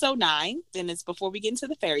episode 9, and it's before we get into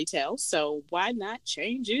the fairy tale, so why not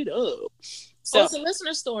change it up? So it's a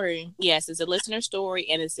listener story. Yes, it's a listener story,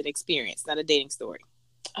 and it's an experience, not a dating story.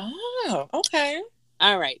 Oh, okay.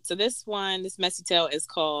 All right. So this messy tale is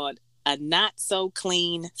called A Not So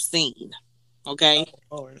Clean Scene. Okay.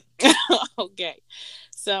 Oh, Lord. Okay.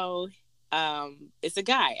 So it's a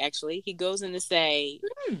guy, actually. He goes in to say,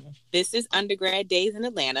 this is undergrad days in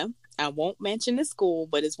Atlanta. I won't mention the school,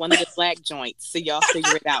 but it's one of the black joints, so y'all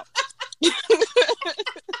figure it out.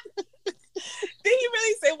 Did he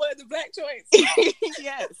really say one of the black joints?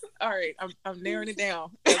 Yes. All right. I'm narrowing it down.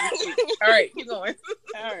 All right. Keep going.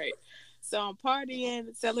 All right. So I'm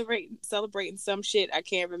partying, celebrating some shit I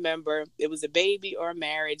can't remember. It was a baby or a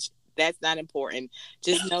marriage. That's not important.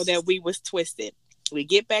 Just know that we was twisted. We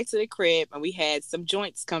get back to the crib and we had some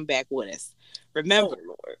joints come back with us. Remember,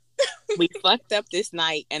 Lord. We fucked up this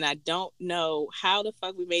night, and I don't know how the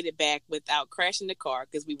fuck we made it back without crashing the car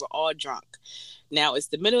because we were all drunk. Now, it's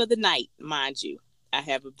the middle of the night, mind you. I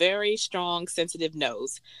have a very strong, sensitive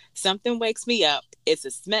nose. Something wakes me up. It's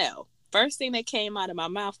a smell. First thing that came out of my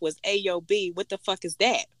mouth was, Ayo, B, what the fuck is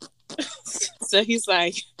that? So he's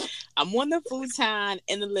like, I'm on the futon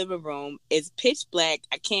in the living room. It's pitch black.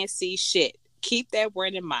 I can't see shit. Keep that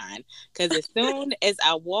word in mind, because as soon as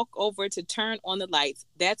I walk over to turn on the lights,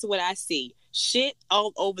 that's what I see. Shit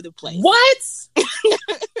all over the place. What?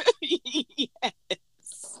 Yes.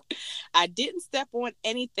 I didn't step on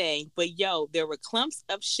anything, but there were clumps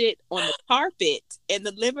of shit on the carpet in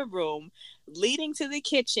the living room, leading to the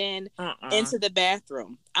kitchen, into the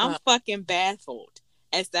bathroom. I'm fucking baffled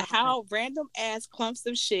as to how random ass clumps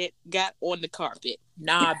of shit got on the carpet.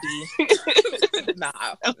 Nah, B.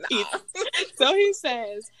 Nah. So he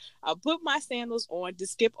says, I'll put my sandals on to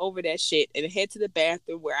skip over that shit and head to the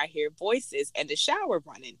bathroom where I hear voices and the shower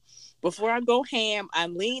running. Before I go ham, I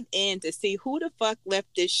lean in to see who the fuck left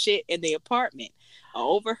this shit in the apartment. I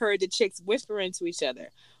overheard the chicks whispering to each other.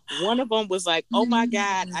 One of them was like, oh my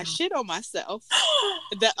God, I shit on myself.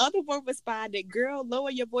 The other one responded, girl, lower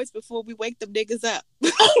your voice before we wake them niggas up.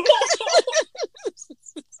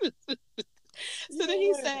 So then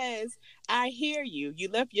he says, I hear you. You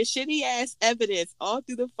left your shitty ass evidence all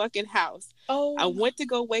through the fucking house. Oh. I went to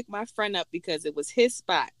go wake my friend up because it was his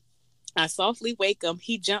spot. I softly wake him.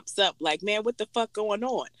 He jumps up like, man, what the fuck going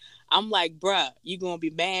on? I'm like, bruh, you gonna be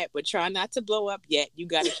mad, but try not to blow up yet. You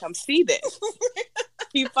gotta come see this.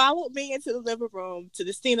 He followed me into the living room to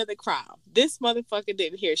the scene of the crime. This motherfucker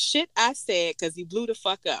didn't hear shit I said because he blew the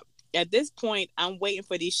fuck up. At this point, I'm waiting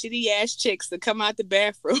for these shitty ass chicks to come out the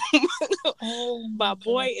bathroom. My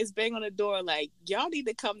boy is banging on the door like, y'all need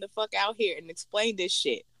to come the fuck out here and explain this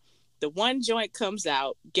shit. The one joint comes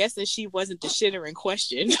out, guessing she wasn't the shitter in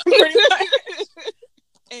question,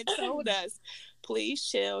 and told us, please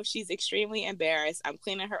chill. She's extremely embarrassed. I'm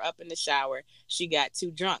cleaning her up in the shower. She got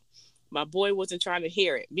too drunk. My boy wasn't trying to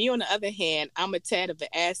hear it. Me, on the other hand, I'm a tad of an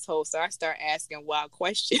asshole, so I start asking wild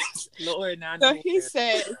questions. Lord, now so he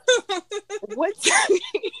said, what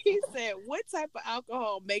type of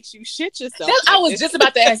alcohol makes you shit yourself? I was just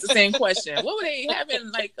about to ask the same question. What were they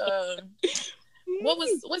having? Like,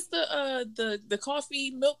 what's the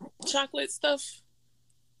coffee, milk, chocolate stuff?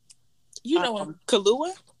 You know,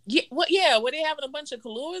 Kahlua? Yeah, were they having a bunch of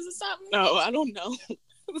Kahluas or something? No, I don't know.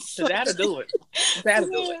 So that'll do it. That'll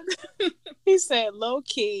do it. He said, low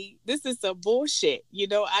key, this is some bullshit. You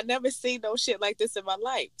know, I never seen no shit like this in my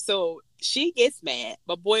life. So she gets mad.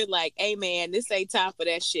 My boy like, hey man, this ain't time for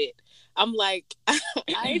that shit. I'm like, I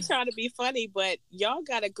ain't trying to be funny, but y'all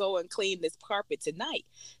gotta go and clean this carpet tonight.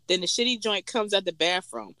 Then the shitty joint comes out the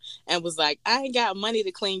bathroom and was like, I ain't got money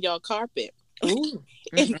to clean y'all carpet. Ooh.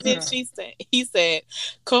 And then he said,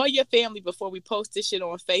 call your family before we post this shit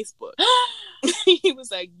on Facebook. He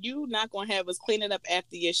was like, you not gonna have us cleaning up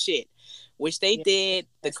after your shit, which they did.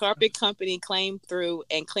 The carpet company came through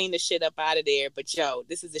and cleaned the shit up out of there. But yo,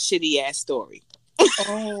 this is a shitty ass story.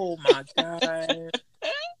 Oh my god.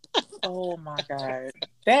 Oh my god.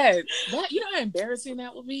 That you know how embarrassing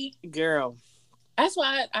that would be? Girl. That's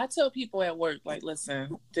why I tell people at work, like,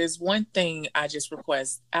 listen, there's one thing I just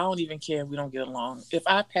request. I don't even care if we don't get along. If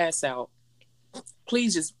I pass out,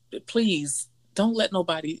 please don't let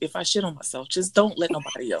nobody, if I shit on myself, just don't let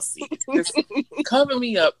nobody else see it. Just cover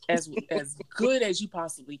me up as good as you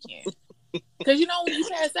possibly can. Because, you know, when you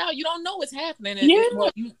pass out, you don't know what's happening.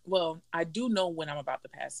 And well, I do know when I'm about to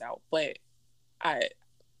pass out, but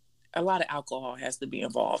a lot of alcohol has to be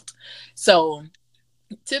involved. So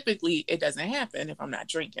typically it doesn't happen if I'm not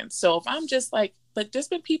drinking. So if I'm just like, but there's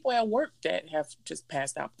been people at work that have just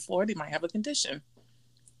passed out before. They might have a condition.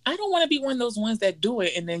 I don't want to be one of those ones that do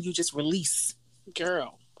it and then you just release.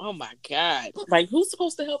 Girl, oh my God. Like, who's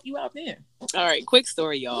supposed to help you out then? All right, quick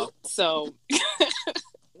story, y'all. So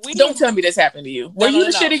don't tell me this happened to you. Were you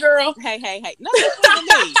the shitty girl? Hey. No, it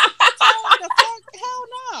wasn't me. Oh, the fuck? Hell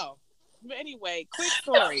no. But anyway, quick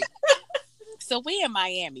story. So we in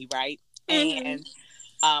Miami, right? And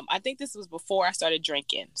I think this was before I started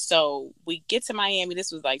drinking. So we get to Miami.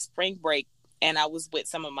 This was like spring break. And I was with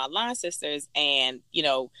some of my line sisters. And, you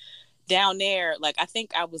know, down there, like, I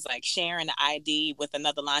think I was like sharing the ID with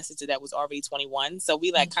another line sister that was already 21. So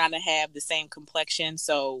we like kind of have the same complexion.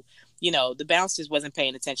 So, you know, the bouncers wasn't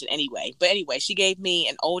paying attention anyway. But anyway, she gave me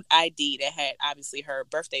an old ID that had obviously her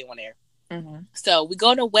birthday on there. So we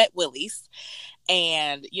go to Wet Willie's.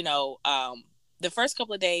 And, you know, the first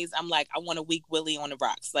couple of days, I'm like, I want a weak Willie on the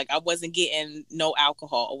rocks. Like, I wasn't getting no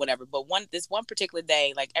alcohol or whatever. But this one particular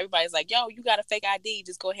day, like, everybody's like, yo, you got a fake ID.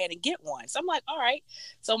 Just go ahead and get one. So I'm like, all right.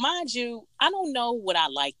 So mind you, I don't know what I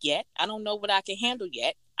like yet. I don't know what I can handle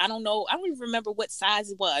yet. I don't know. I don't even remember what size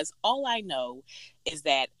it was. All I know is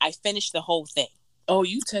that I finished the whole thing. Oh,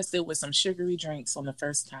 you tested with some sugary drinks on the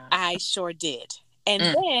first time. I sure did. And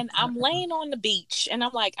then I'm laying on the beach and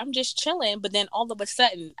I'm like, I'm just chilling. But then all of a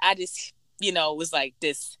sudden, I just... you know, it was like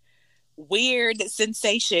this weird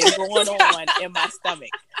sensation going on in my stomach.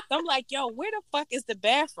 So I'm like, yo, where the fuck is the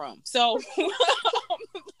bathroom? So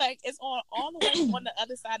like, it's on all the way on the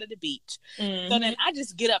other side of the beach. So then I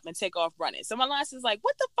just get up and take off running. So my line is like,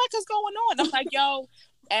 what the fuck is going on? I'm like, yo,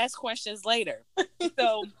 ask questions later.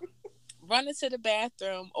 So running to the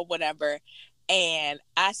bathroom or whatever. And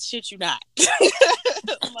I shit you not.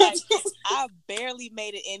 Like, I barely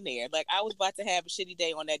made it in there. Like, I was about to have a shitty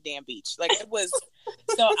day on that damn beach. Like, it was.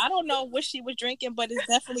 So I don't know what she was drinking, but it's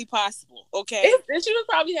definitely possible. Okay. She was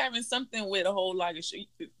probably having something with a whole lot of shit.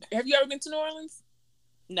 Have you ever been to New Orleans?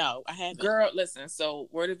 No, I haven't. Girl, listen. So,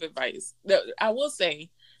 word of advice. I will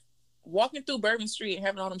say, walking through Bourbon Street and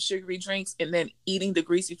having all them sugary drinks and then eating the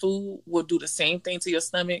greasy food will do the same thing to your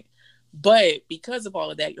stomach. But because of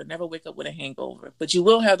all of that, you'll never wake up with a hangover. But you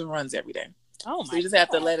will have the runs every day. Oh my! So you just have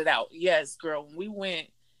to let it out. Yes, girl. When we went,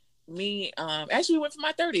 actually we went for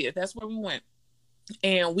my 30th. That's where we went,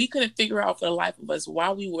 and we couldn't figure out for the life of us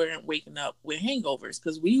why we weren't waking up with hangovers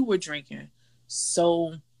because we were drinking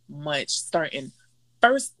so much, starting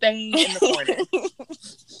first thing in the morning,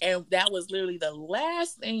 and that was literally the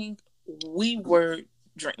last thing we were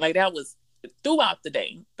drinking. Like that was throughout the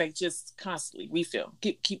day, like just constantly refill,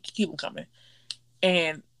 keep them coming,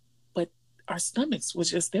 but our stomachs was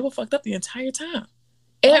just, they were fucked up the entire time,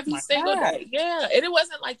 every single day. Yeah, and it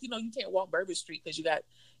wasn't like, you know, you can't walk Bourbon Street because you got,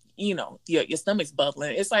 you know, your stomach's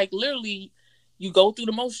bubbling. It's like literally you go through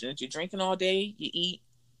the motions. You're drinking all day, you eat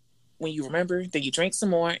when you remember, then you drink some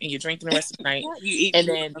more, and you're drinking the rest of the night. You eat, and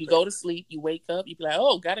then you go to sleep. You wake up, you be like,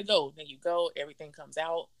 oh, gotta go. Then you go, everything comes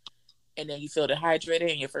out. And then you feel dehydrated,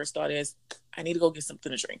 and your first thought is, I need to go get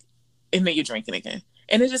something to drink. And then you're drinking again.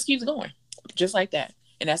 And it just keeps going, just like that.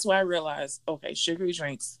 And that's why I realized, okay, sugary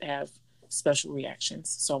drinks have special reactions.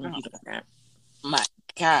 So I'm going to keep on that. My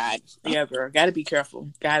God. Yeah, girl. Got to be careful.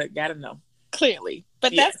 Got to know. Clearly.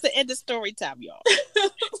 But that's the end of story time, y'all.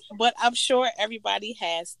 But I'm sure everybody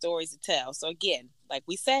has stories to tell. So again, like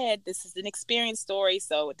we said, this is an experience story,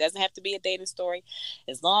 so it doesn't have to be a dating story.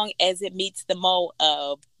 As long as it meets the mold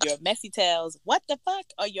of your messy tales, what the fuck,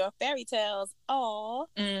 or your fairy tales. Aw.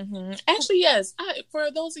 Mm-hmm. Actually, yes. For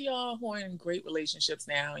those of y'all who are in great relationships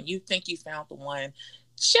now and you think you found the one,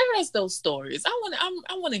 share us those stories. I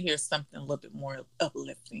want to hear something a little bit more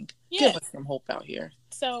uplifting. Give us some hope out here.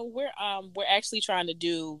 So we're actually trying to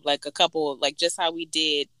do like a couple, like just how we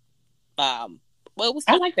did. Well, it was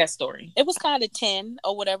I like that story. It was kind of 10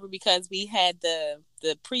 or whatever because we had the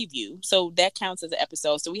preview, so that counts as an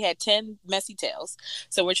episode. So we had 10 messy tales.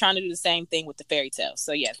 So we're trying to do the same thing with the fairy tales.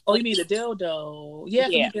 So yes. Oh, you mean the dildo? Yeah,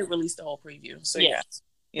 we did release the whole preview. So yeah.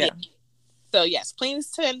 So yes,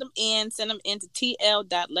 please send them in. Send them into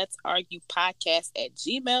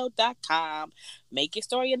tl.letsarguepodcast@gmail.com. Make your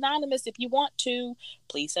story anonymous if you want to.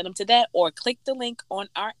 Please send them to that, or click the link on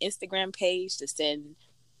our Instagram page to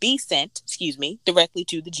be sent directly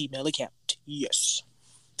to the Gmail account. Yes.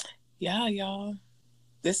 Yeah, y'all.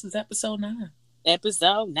 This is episode 9.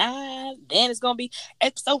 Episode 9. Then it's gonna be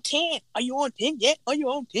episode 10. Are you on 10 yet? I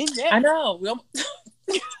know.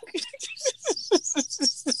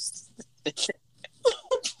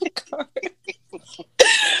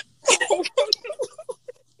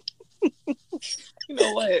 You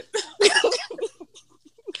know what?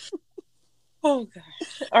 Oh God.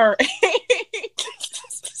 All right.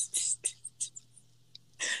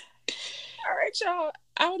 All right, y'all.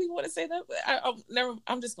 I don't even want to say that, but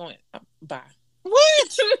I'm just going. Bye.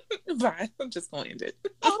 What? Bye. I'm just going to end it.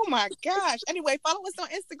 Oh my gosh. Anyway, follow us on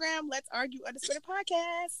Instagram. Let's argue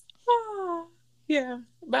 _podcast. Oh, yeah.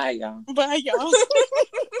 Bye, y'all. Bye, y'all.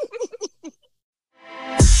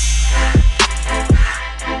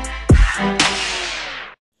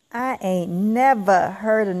 I ain't never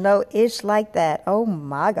heard of no itch like that. Oh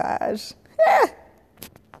my gosh.